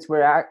 since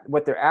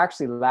what they're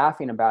actually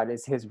laughing about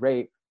is his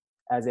rape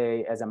as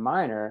a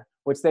minor,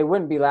 which they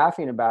wouldn't be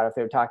laughing about if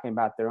they were talking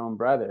about their own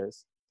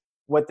brothers.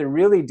 What they're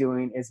really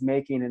doing is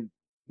making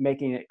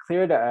it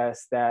clear to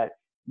us that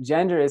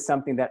gender is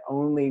something that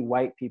only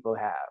white people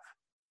have.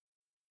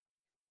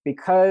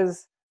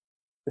 Because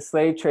the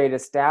slave trade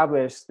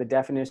established the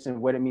definition of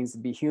what it means to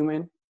be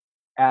human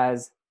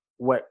as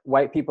what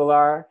white people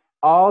are,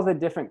 all the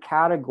different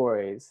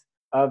categories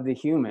of the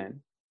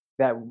human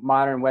that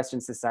modern Western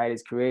society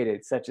has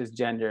created, such as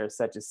gender,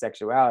 such as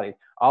sexuality,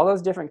 all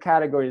those different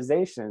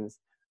categorizations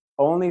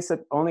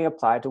only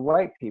apply to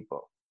white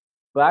people.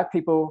 Black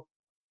people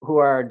who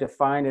are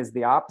defined as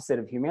the opposite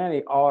of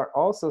humanity are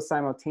also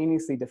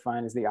simultaneously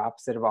defined as the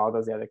opposite of all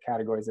those other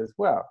categories as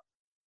well.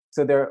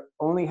 So they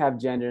only have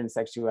gender and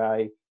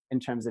sexuality in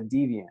terms of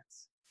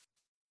deviance.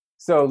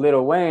 So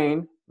Lil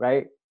Wayne,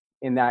 right,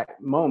 in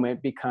that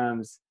moment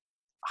becomes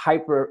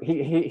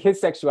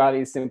his sexuality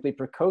is simply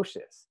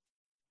precocious.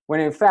 When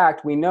in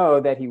fact, we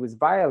know that he was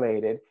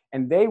violated,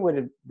 and they would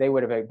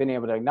have been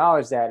able to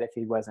acknowledge that if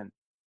he wasn't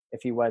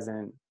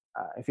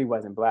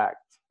Black.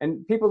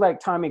 And people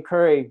like Tommy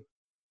Curry,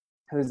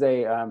 who's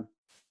a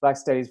Black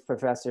studies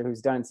professor,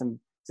 he's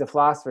a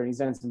philosopher, and he's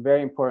done some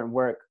very important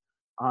work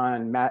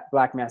on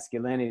Black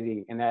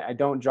masculinity. And I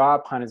don't draw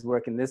upon his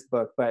work in this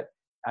book, but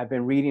I've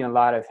been reading a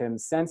lot of him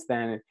since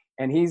then.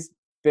 And he's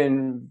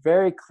been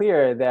very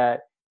clear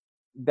that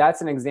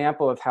that's an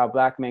example of how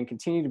Black men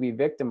continue to be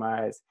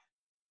victimized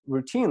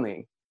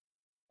routinely.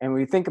 And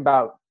we think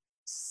about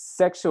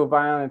sexual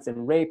violence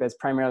and rape as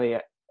primarily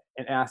an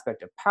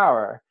aspect of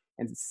power,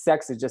 and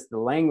sex is just the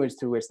language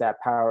through which that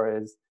power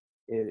is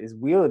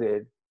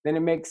wielded, then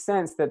it makes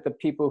sense that the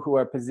people who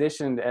are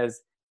positioned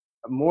as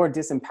more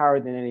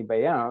disempowered than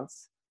anybody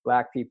else,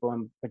 Black people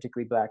and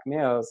particularly Black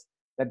males,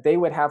 that they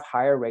would have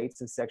higher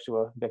rates of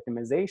sexual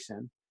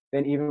victimization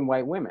than even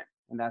white women.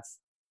 And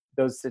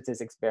those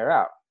statistics bear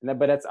out.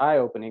 But that's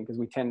eye-opening because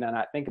we tend to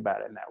not think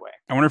about it in that way.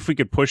 I wonder if we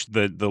could push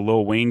the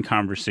Lil Wayne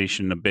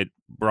conversation a bit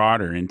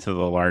broader into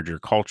the larger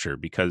culture,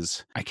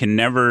 because I can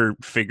never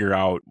figure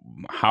out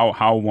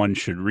how one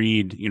should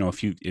read. You know,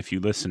 if you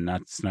listen,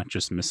 it's not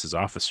just Mrs.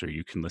 Officer.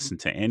 You can listen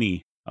to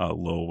any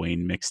Lil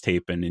Wayne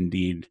mixtape, and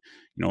indeed,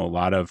 you know, a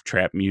lot of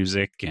trap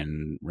music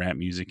and rap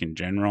music in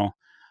general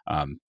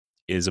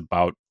is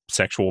about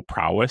sexual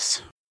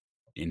prowess,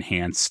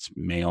 enhanced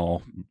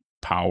male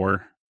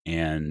power,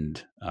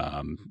 and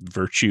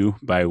virtue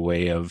by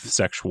way of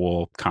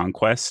sexual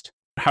conquest.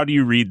 How do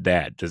you read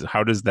that?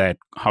 How does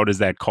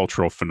that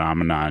cultural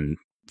phenomenon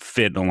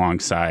fit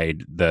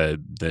alongside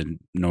the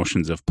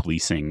notions of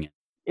policing?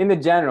 In the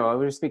general,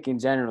 we're speaking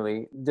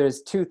generally,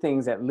 there's two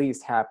things at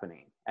least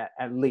happening.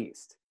 At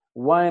least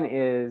one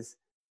is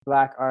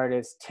Black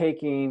artists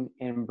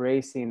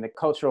embracing the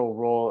cultural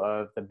role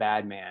of the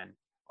bad man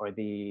or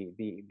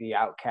the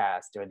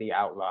outcast or the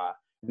outlaw.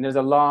 And there's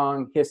a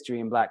long history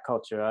in Black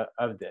culture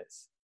of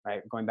this,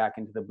 right? Going back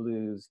into the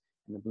blues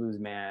and the blues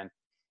man.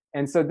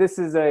 And so this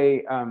is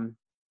a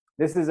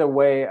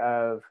way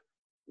of,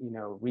 you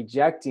know,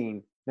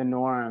 rejecting the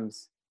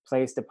norms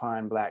placed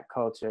upon Black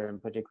culture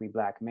and particularly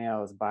Black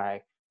males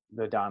by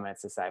the dominant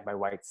society, by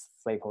white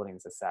slaveholding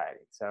society.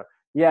 So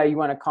yeah, you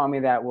want to call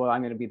me that? Well,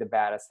 I'm going to be the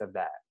baddest of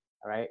that,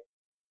 all right?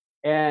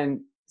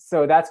 And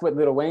so that's what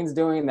Lil Wayne's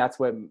doing. That's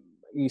what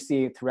you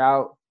see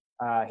throughout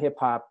hip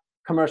hop,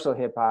 commercial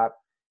hip hop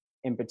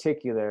in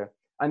particular.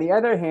 On the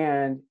other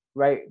hand,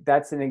 right,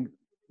 that's an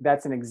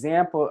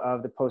example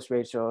of the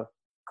post-racial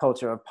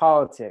culture of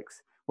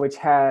politics, which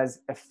has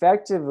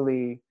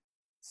effectively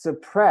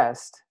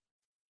suppressed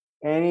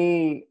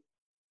any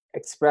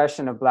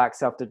expression of Black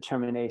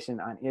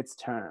self-determination on its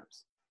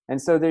terms. And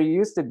so there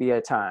used to be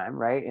a time,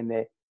 right, in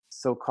the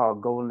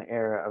so-called golden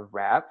era of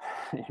rap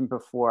and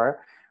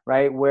before,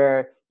 right,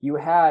 where you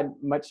had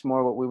much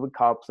more what we would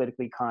call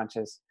politically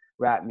conscious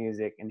rap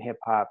music and hip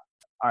hop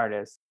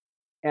artists.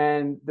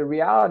 And the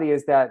reality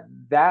is that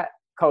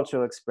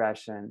cultural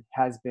expression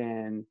has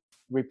been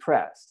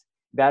repressed.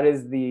 That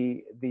is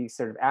the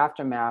sort of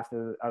aftermath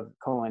of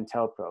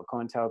COINTELPRO.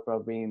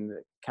 COINTELPRO being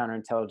the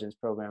counterintelligence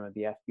program of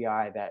the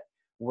FBI that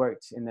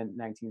worked in the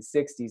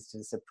 1960s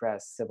to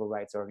suppress civil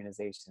rights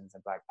organizations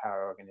and Black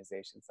power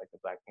organizations like the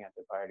Black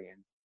Panther Party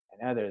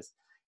and others.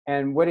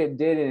 And what it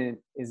did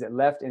is it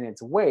left in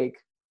its wake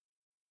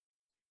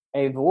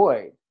a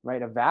void,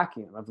 right, a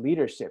vacuum of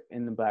leadership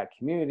in the Black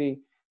community,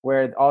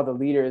 where all the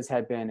leaders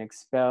had been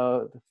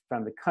expelled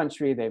from the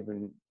country, they've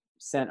been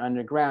sent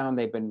underground,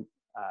 they've been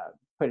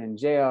put in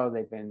jail,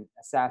 they've been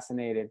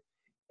assassinated.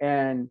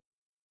 And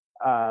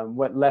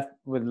what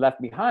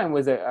left behind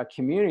was a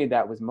community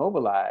that was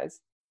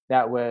mobilized,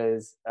 that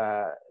was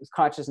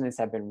consciousness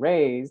had been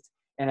raised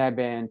and had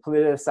been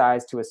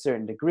politicized to a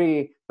certain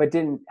degree, but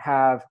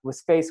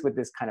was faced with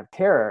this kind of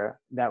terror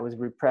that was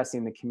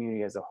repressing the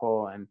community as a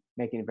whole and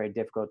making it very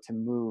difficult to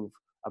move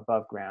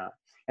above ground.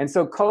 And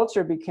so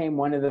culture became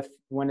one of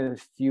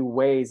the few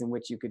ways in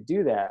which you could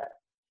do that,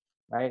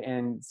 right?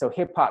 And so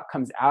hip hop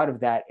comes out of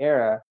that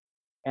era,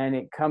 and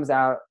it comes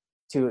out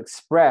to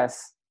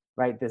express,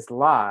 right, this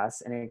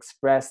loss and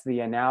express the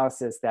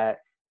analysis that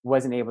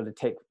wasn't able to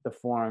take the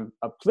form,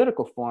 a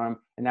political form,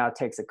 and now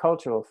takes a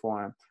cultural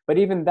form. But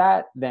even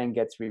that then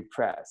gets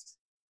repressed.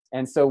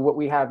 And so what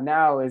we have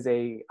now is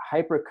a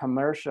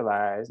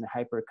hyper-commercialized and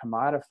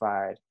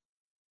hyper-commodified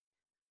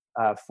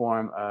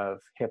form of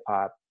hip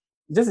hop.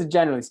 This is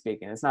generally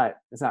speaking, it's not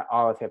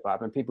all of hip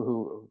hop, and people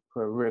who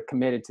are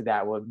committed to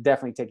that will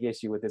definitely take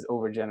issue with this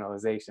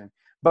overgeneralization.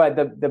 But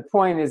the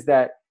point is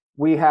that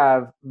we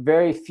have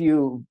very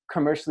few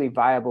commercially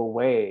viable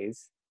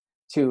ways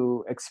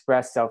to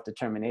express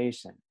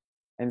self-determination.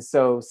 And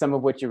so some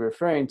of what you're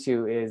referring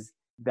to is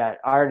that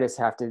artists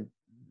have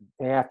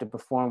to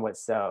perform what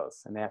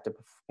sells,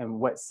 and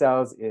what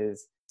sells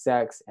is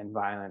sex and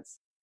violence.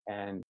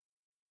 And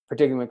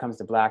particularly when it comes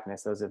to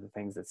Blackness, those are the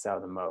things that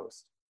sell the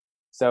most.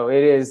 So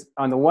it is,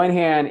 on the one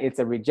hand, it's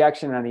a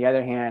rejection. On the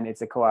other hand,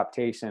 it's a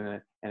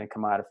co-optation and a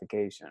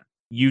commodification.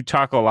 You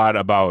talk a lot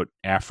about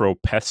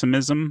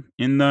Afro-pessimism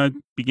in the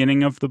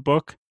beginning of the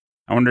book.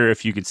 I wonder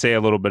if you could say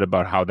a little bit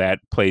about how that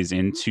plays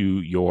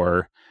into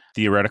your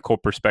theoretical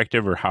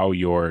perspective, or how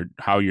you're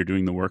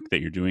doing the work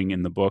that you're doing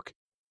in the book.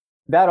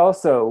 That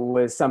also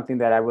was something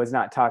that I was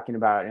not talking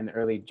about in the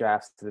early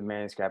drafts to the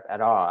manuscript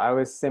at all. I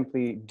was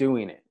simply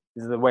doing it.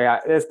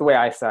 That's the way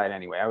I saw it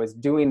anyway. I was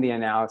doing the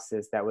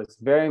analysis that was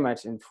very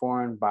much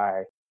informed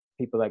by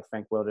people like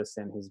Frank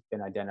Wilderson, who's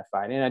been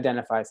identified and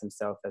identifies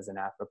himself as an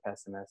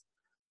Afro-pessimist.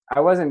 I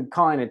wasn't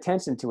calling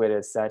attention to it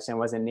as such and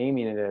wasn't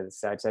naming it as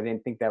such. I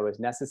didn't think that was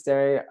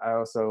necessary. I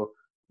also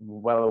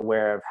well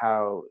aware of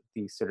how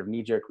the sort of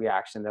knee-jerk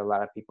reaction that a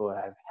lot of people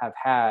have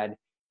had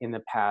in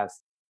the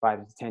past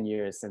 5 to 10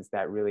 years since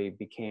that really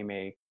became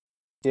a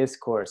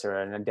discourse or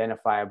an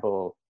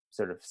identifiable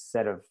sort of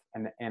set of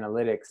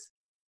analytics.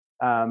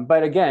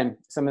 But again,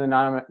 some of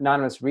the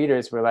anonymous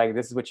readers were like,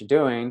 this is what you're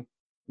doing.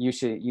 You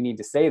need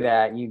to say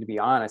that. You need to be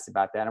honest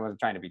about that. I wasn't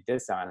trying to be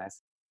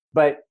dishonest.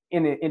 But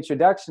in the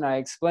introduction, I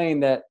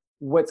explained that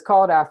what's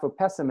called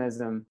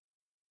Afro-pessimism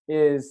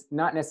is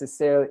not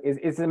necessarily,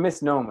 it's a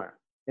misnomer.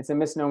 It's a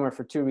misnomer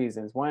for two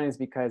reasons. One is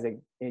because it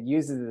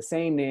uses the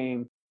same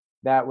name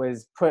that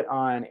was put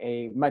on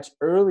a much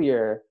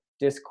earlier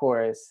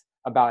discourse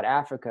about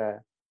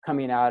Africa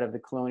coming out of the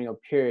colonial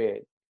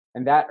period.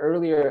 And that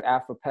earlier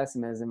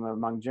Afro-pessimism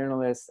among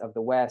journalists of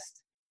the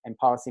West and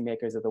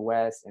policymakers of the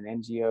West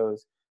and NGOs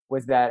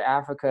was that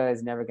Africa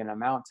is never going to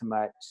amount to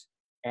much.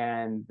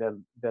 And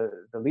the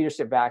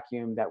leadership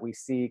vacuum that we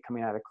see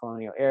coming out of the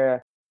colonial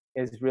era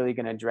is really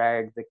going to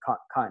drag the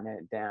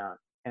continent down.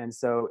 And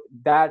so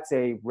that's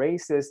a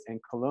racist and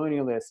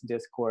colonialist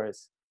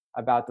discourse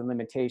about the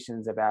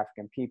limitations of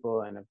African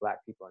people and of Black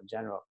people in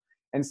general.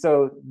 And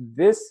so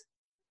this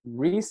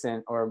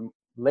recent or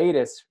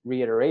latest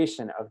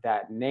reiteration of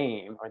that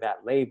name or that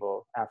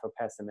label,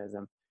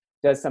 Afro-pessimism,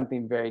 does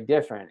something very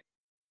different.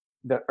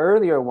 The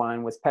earlier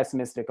one was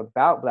pessimistic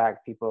about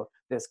Black people.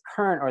 This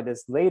current or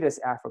this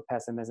latest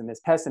Afro-pessimism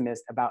is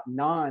pessimist about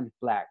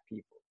non-Black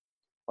people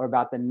or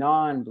about the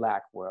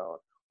non-Black world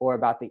or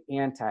about the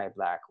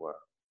anti-Black world.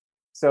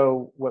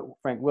 So what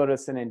Frank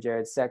Wilderson and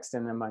Jared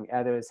Sexton, among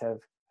others, have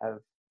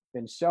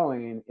been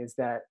showing is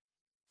that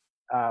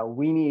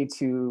we need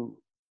to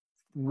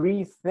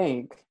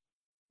rethink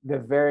the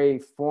very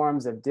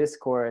forms of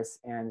discourse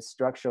and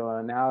structural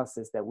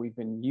analysis that we've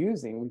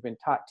been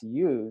taught to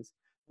use,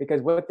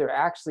 because what they're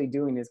actually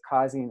doing is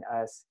causing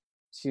us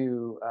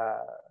to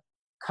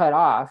cut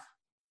off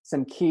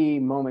some key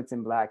moments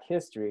in Black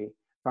history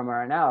from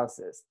our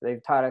analysis.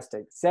 They've taught us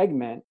to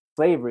segment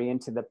slavery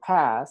into the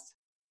past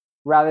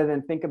rather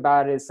than think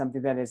about it as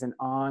something that is an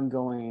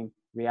ongoing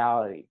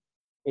reality.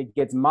 It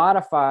gets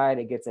modified,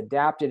 it gets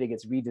adapted, it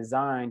gets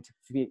redesigned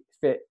to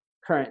fit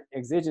current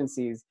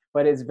exigencies,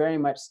 but it's very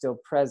much still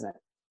present.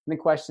 And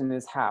the question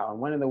is how? And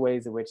one of the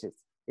ways in which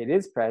it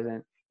is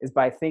present is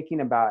by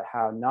thinking about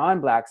how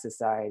non-Black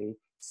society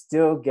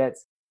still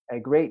gets a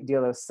great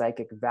deal of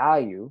psychic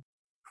value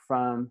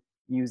from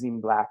using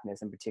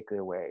Blackness in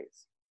particular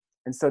ways.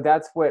 And so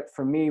that's what,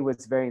 for me,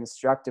 was very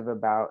instructive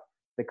about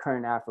the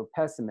current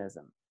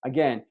Afro-pessimism.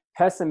 Again,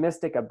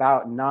 pessimistic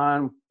about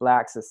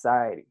non-Black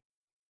society,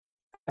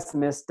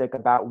 pessimistic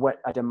about what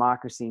a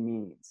democracy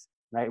means,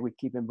 right? We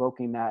keep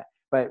invoking that,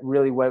 but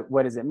really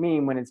what does it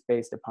mean when it's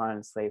based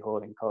upon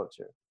slaveholding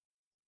culture?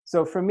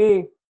 So for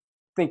me,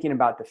 thinking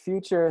about the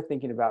future,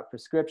 thinking about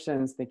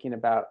prescriptions, thinking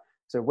about,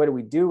 so what do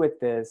we do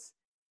with this?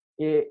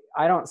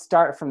 I don't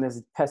start from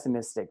this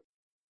pessimistic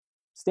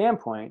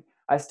standpoint.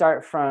 I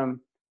start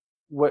from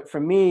what for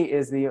me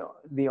is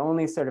the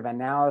only sort of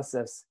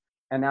analysis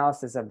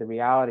of the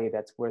reality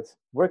that's worth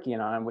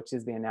working on, which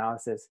is the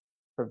analysis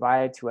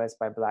provided to us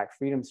by Black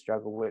freedom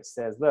struggle, which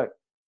says, look,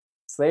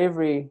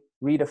 slavery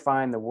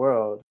redefined the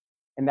world,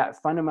 and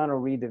that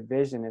fundamental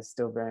redivision is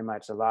still very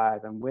much alive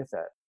and with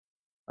us,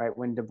 right?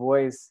 When Du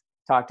Bois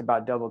talked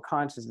about double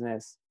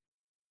consciousness,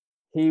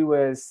 he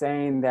was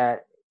saying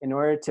that in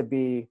order to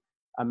be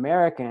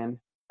American,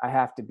 I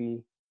have to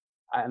be,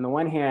 on the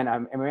one hand,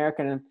 I'm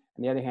American, on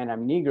the other hand,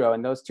 I'm Negro,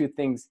 and those two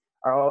things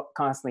are all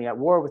constantly at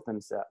war with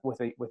themselves,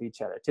 with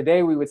each other.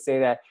 Today, we would say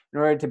that in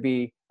order to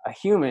be a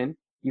human,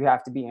 you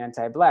have to be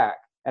anti-Black.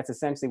 That's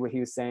essentially what he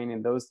was saying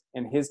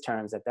in his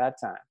terms at that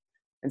time.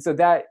 And so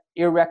that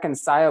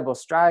irreconcilable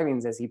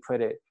strivings, as he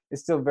put it,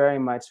 is still very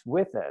much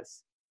with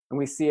us. And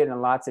we see it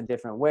in lots of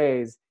different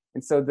ways.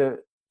 And so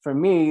for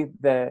me,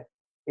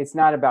 it's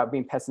not about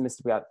being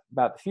pessimistic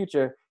about the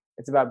future.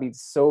 It's about being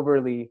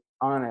soberly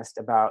honest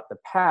about the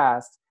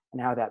past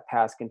and how that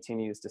past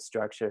continues to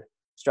structure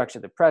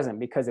the present.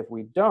 Because if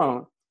we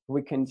don't,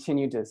 we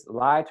continue to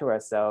lie to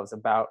ourselves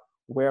about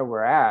where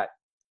we're at,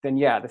 then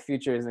yeah, the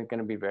future isn't going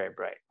to be very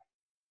bright.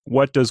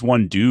 What does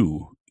one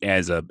do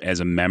as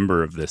a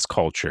member of this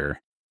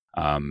culture?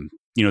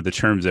 The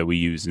terms that we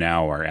use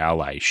now are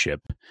allyship.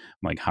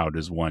 Like, how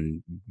is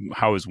one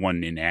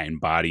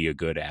embody a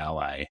good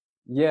ally?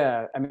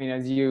 Yeah, I mean,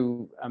 as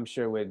you, I'm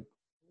sure, would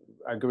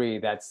agree,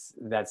 that's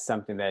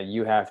something that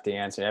you have to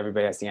answer.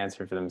 Everybody has to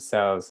answer for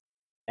themselves.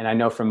 And I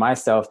know for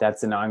myself,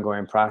 that's an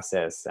ongoing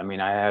process. I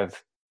mean, I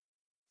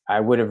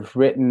would have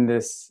written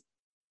this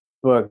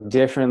book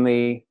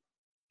differently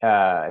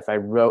if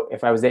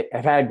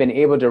I had been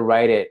able to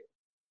write it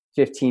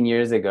 15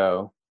 years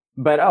ago.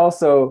 But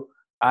also,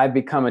 I've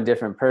become a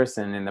different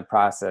person in the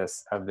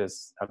process of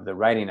the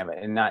writing of it,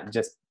 and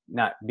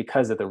not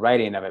because of the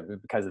writing of it,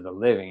 but because of the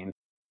living.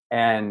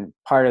 And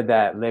part of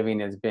that living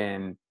has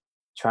been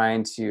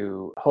trying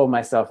to hold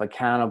myself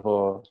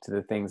accountable to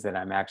the things that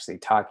I'm actually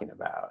talking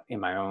about in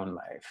my own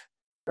life.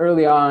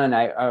 Early on,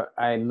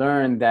 I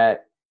learned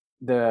that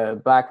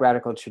the Black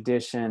radical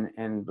tradition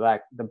and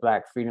the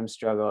Black freedom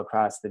struggle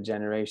across the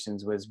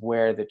generations was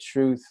where the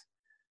truth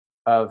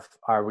of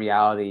our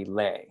reality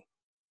lay.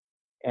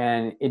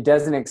 And it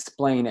doesn't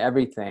explain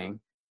everything,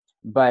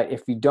 but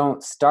if you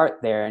don't start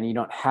there and you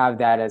don't have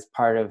that as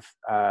part of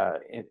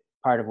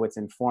what's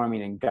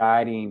informing and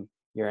guiding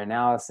your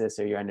analysis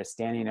or your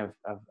understanding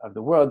of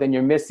the world, then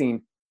you're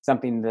missing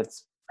something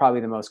that's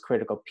probably the most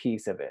critical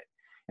piece of it.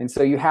 And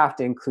so you have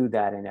to include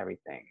that in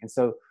everything. And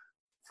so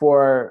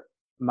for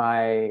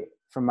my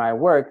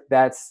work,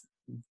 that's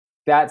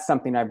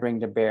something I bring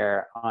to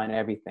bear on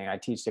everything. I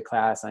teach the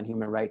class on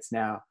human rights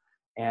now,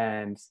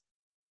 and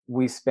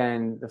we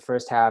spend the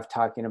first half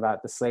talking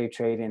about the slave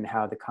trade and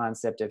how the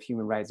concept of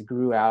human rights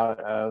grew out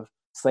of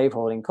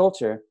slaveholding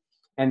culture.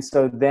 And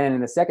so then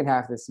in the second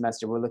half of the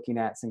semester, we're looking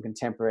at some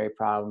contemporary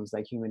problems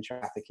like human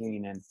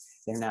trafficking and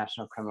the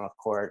International Criminal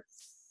Court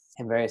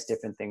and various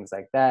different things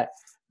like that.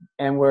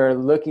 And we're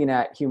looking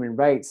at human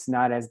rights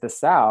not as the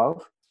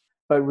salve,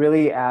 but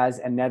really as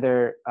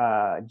another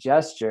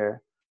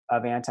gesture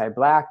of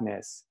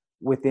anti-Blackness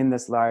within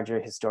this larger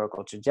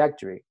historical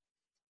trajectory.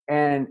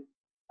 And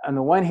on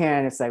the one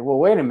hand, it's like, well,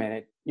 wait a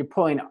minute, you're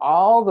pulling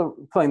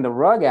the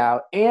rug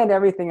out and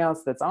everything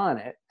else that's on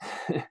it.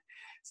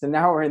 So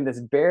now we're in this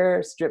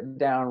bare, stripped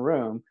down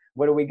room.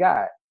 What do we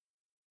got?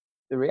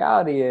 The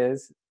reality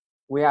is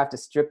we have to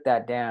strip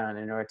that down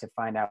in order to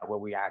find out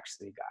what we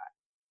actually got,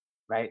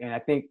 right? And I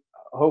think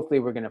hopefully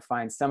we're going to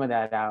find some of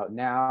that out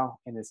now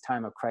in this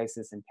time of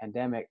crisis and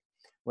pandemic,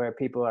 where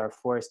people are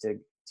forced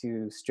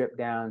to strip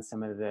down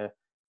some of the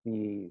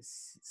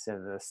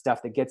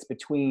stuff that gets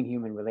between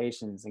human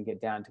relations and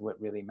get down to what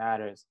really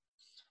matters.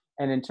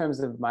 And in terms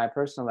of my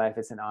personal life,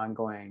 it's an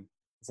ongoing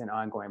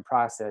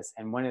process.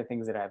 And one of the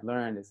things that I've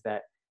learned is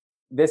that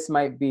this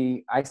might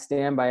be, I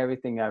stand by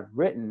everything I've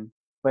written,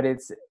 but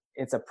it's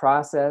a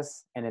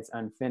process and it's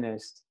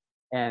unfinished.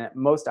 And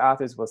most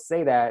authors will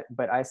say that,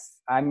 but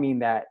I mean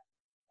that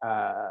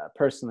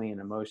personally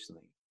and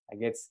emotionally.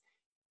 Like, it's,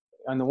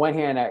 on the one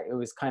hand, it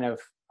was kind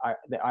of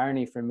the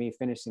irony for me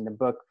finishing the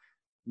book.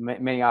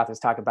 Many authors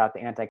talk about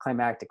the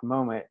anticlimactic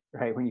moment,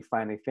 right, when you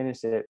finally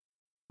finish it.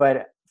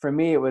 But for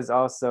me, it was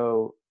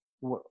also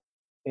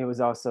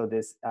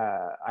this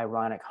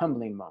ironic,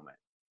 humbling moment.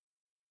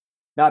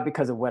 Not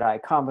because of what I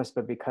accomplished,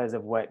 but because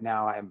of what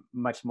now I'm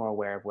much more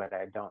aware of what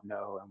I don't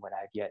know and what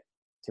I've yet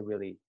to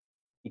really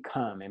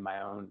become in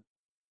my own,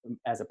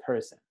 as a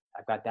person.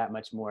 I've got that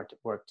much more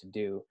work to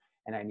do,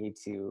 and I need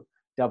to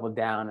double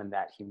down on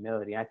that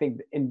humility. I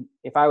think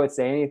if I would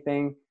say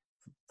anything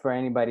for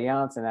anybody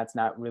else, and that's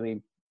not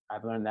really,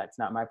 I've learned that's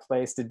not my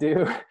place to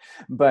do,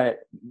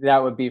 but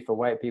that would be for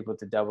white people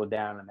to double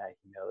down on that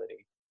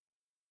humility.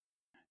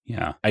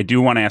 Yeah. I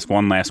do want to ask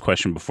one last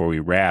question before we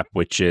wrap,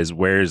 which is,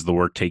 where is the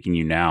work taking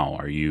you now?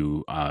 Are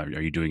you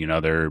doing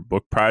another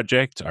book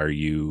project? Are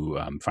you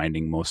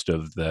finding most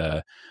of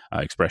the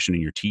expression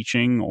in your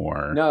teaching,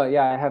 or? No,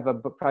 yeah, I have a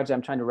book project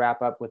I'm trying to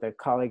wrap up with a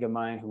colleague of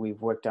mine who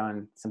we've worked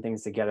on some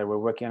things together. We're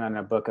working on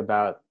a book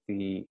about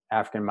the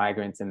African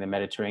migrants in the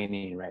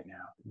Mediterranean right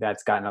now.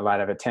 That's gotten a lot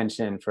of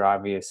attention for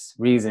obvious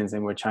reasons,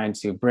 and we're trying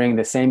to bring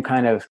the same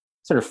kind of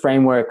sort of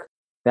framework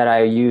that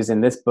I use in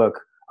this book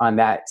on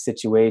that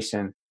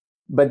situation.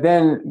 But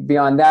then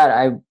beyond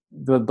that,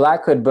 the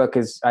Black Hood book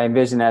I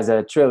envision as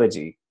a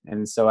trilogy.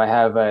 And so I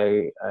have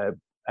a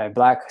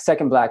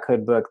second Black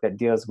Hood book that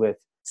deals with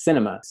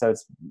cinema. So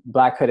it's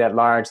Black Hood at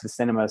Large, the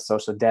Cinema of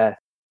Social Death.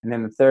 And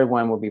then the third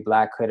one will be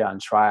Black Hood on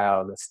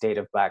Trial, the State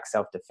of Black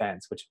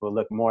Self-Defense, which will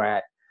look more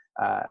at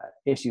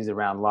issues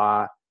around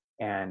law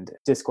and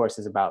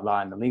discourses about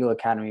law in the legal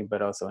academy,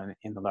 but also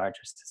in the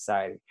larger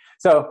society.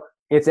 So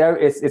it's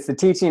the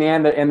teaching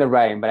and the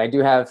writing, but I do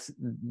have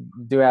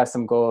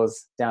some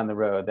goals down the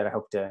road that I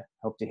hope to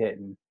hit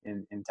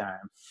in time.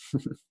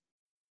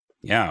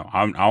 Yeah,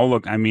 I'll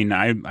look. I mean,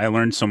 I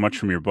learned so much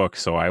from your book,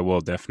 so I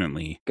will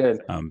definitely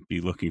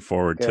be looking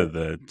forward to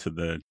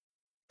the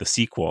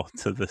sequel,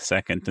 to the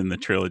second in the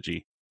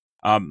trilogy.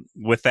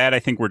 With that, I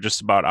think we're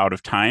just about out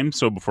of time.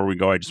 So before we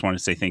go, I just want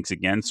to say thanks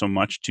again so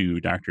much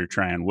to Dr.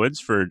 Tryon Woods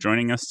for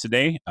joining us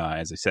today.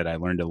 As I said, I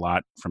learned a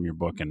lot from your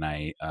book, and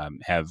I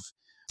have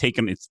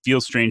taken, it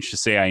feels strange to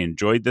say I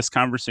enjoyed this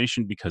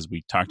conversation because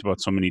we talked about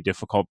so many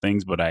difficult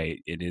things, but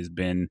it has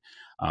been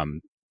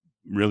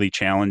really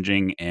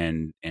challenging,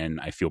 and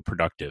I feel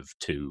productive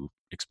to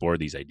explore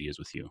these ideas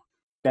with you.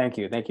 Thank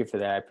you for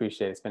that. I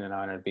appreciate it. It's been an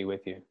honor to be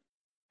with you.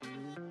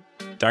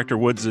 Dr.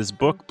 Woods'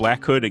 book,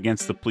 Black Hood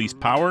Against the Police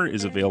Power,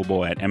 is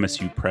available at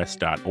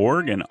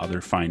msupress.org and other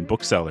fine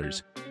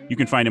booksellers. You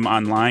can find him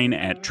online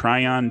at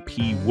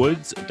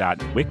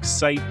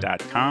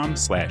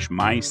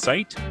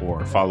tryonpwoods.wixsite.com/mysite,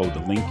 or follow the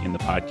link in the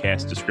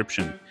podcast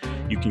description.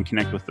 You can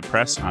connect with the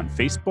press on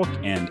Facebook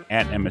and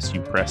at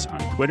MSU Press on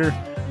Twitter,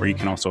 where you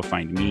can also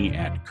find me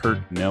at Kurt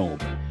Milb.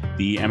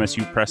 The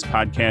MSU Press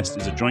podcast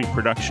is a joint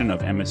production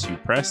of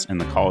MSU Press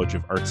and the College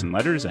of Arts and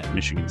Letters at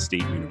Michigan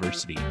State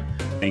University.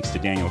 Thanks to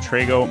Daniel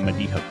Trago,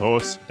 Madiha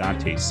Bose,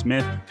 Dante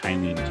Smith,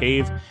 Kylene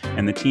Cave,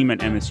 and the team at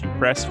MSU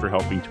Press for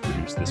helping to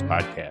produce this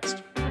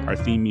podcast. Our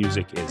theme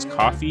music is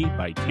Coffee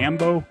by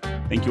Tambo.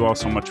 Thank you all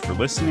so much for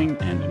listening,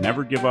 and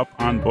never give up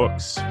on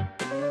books.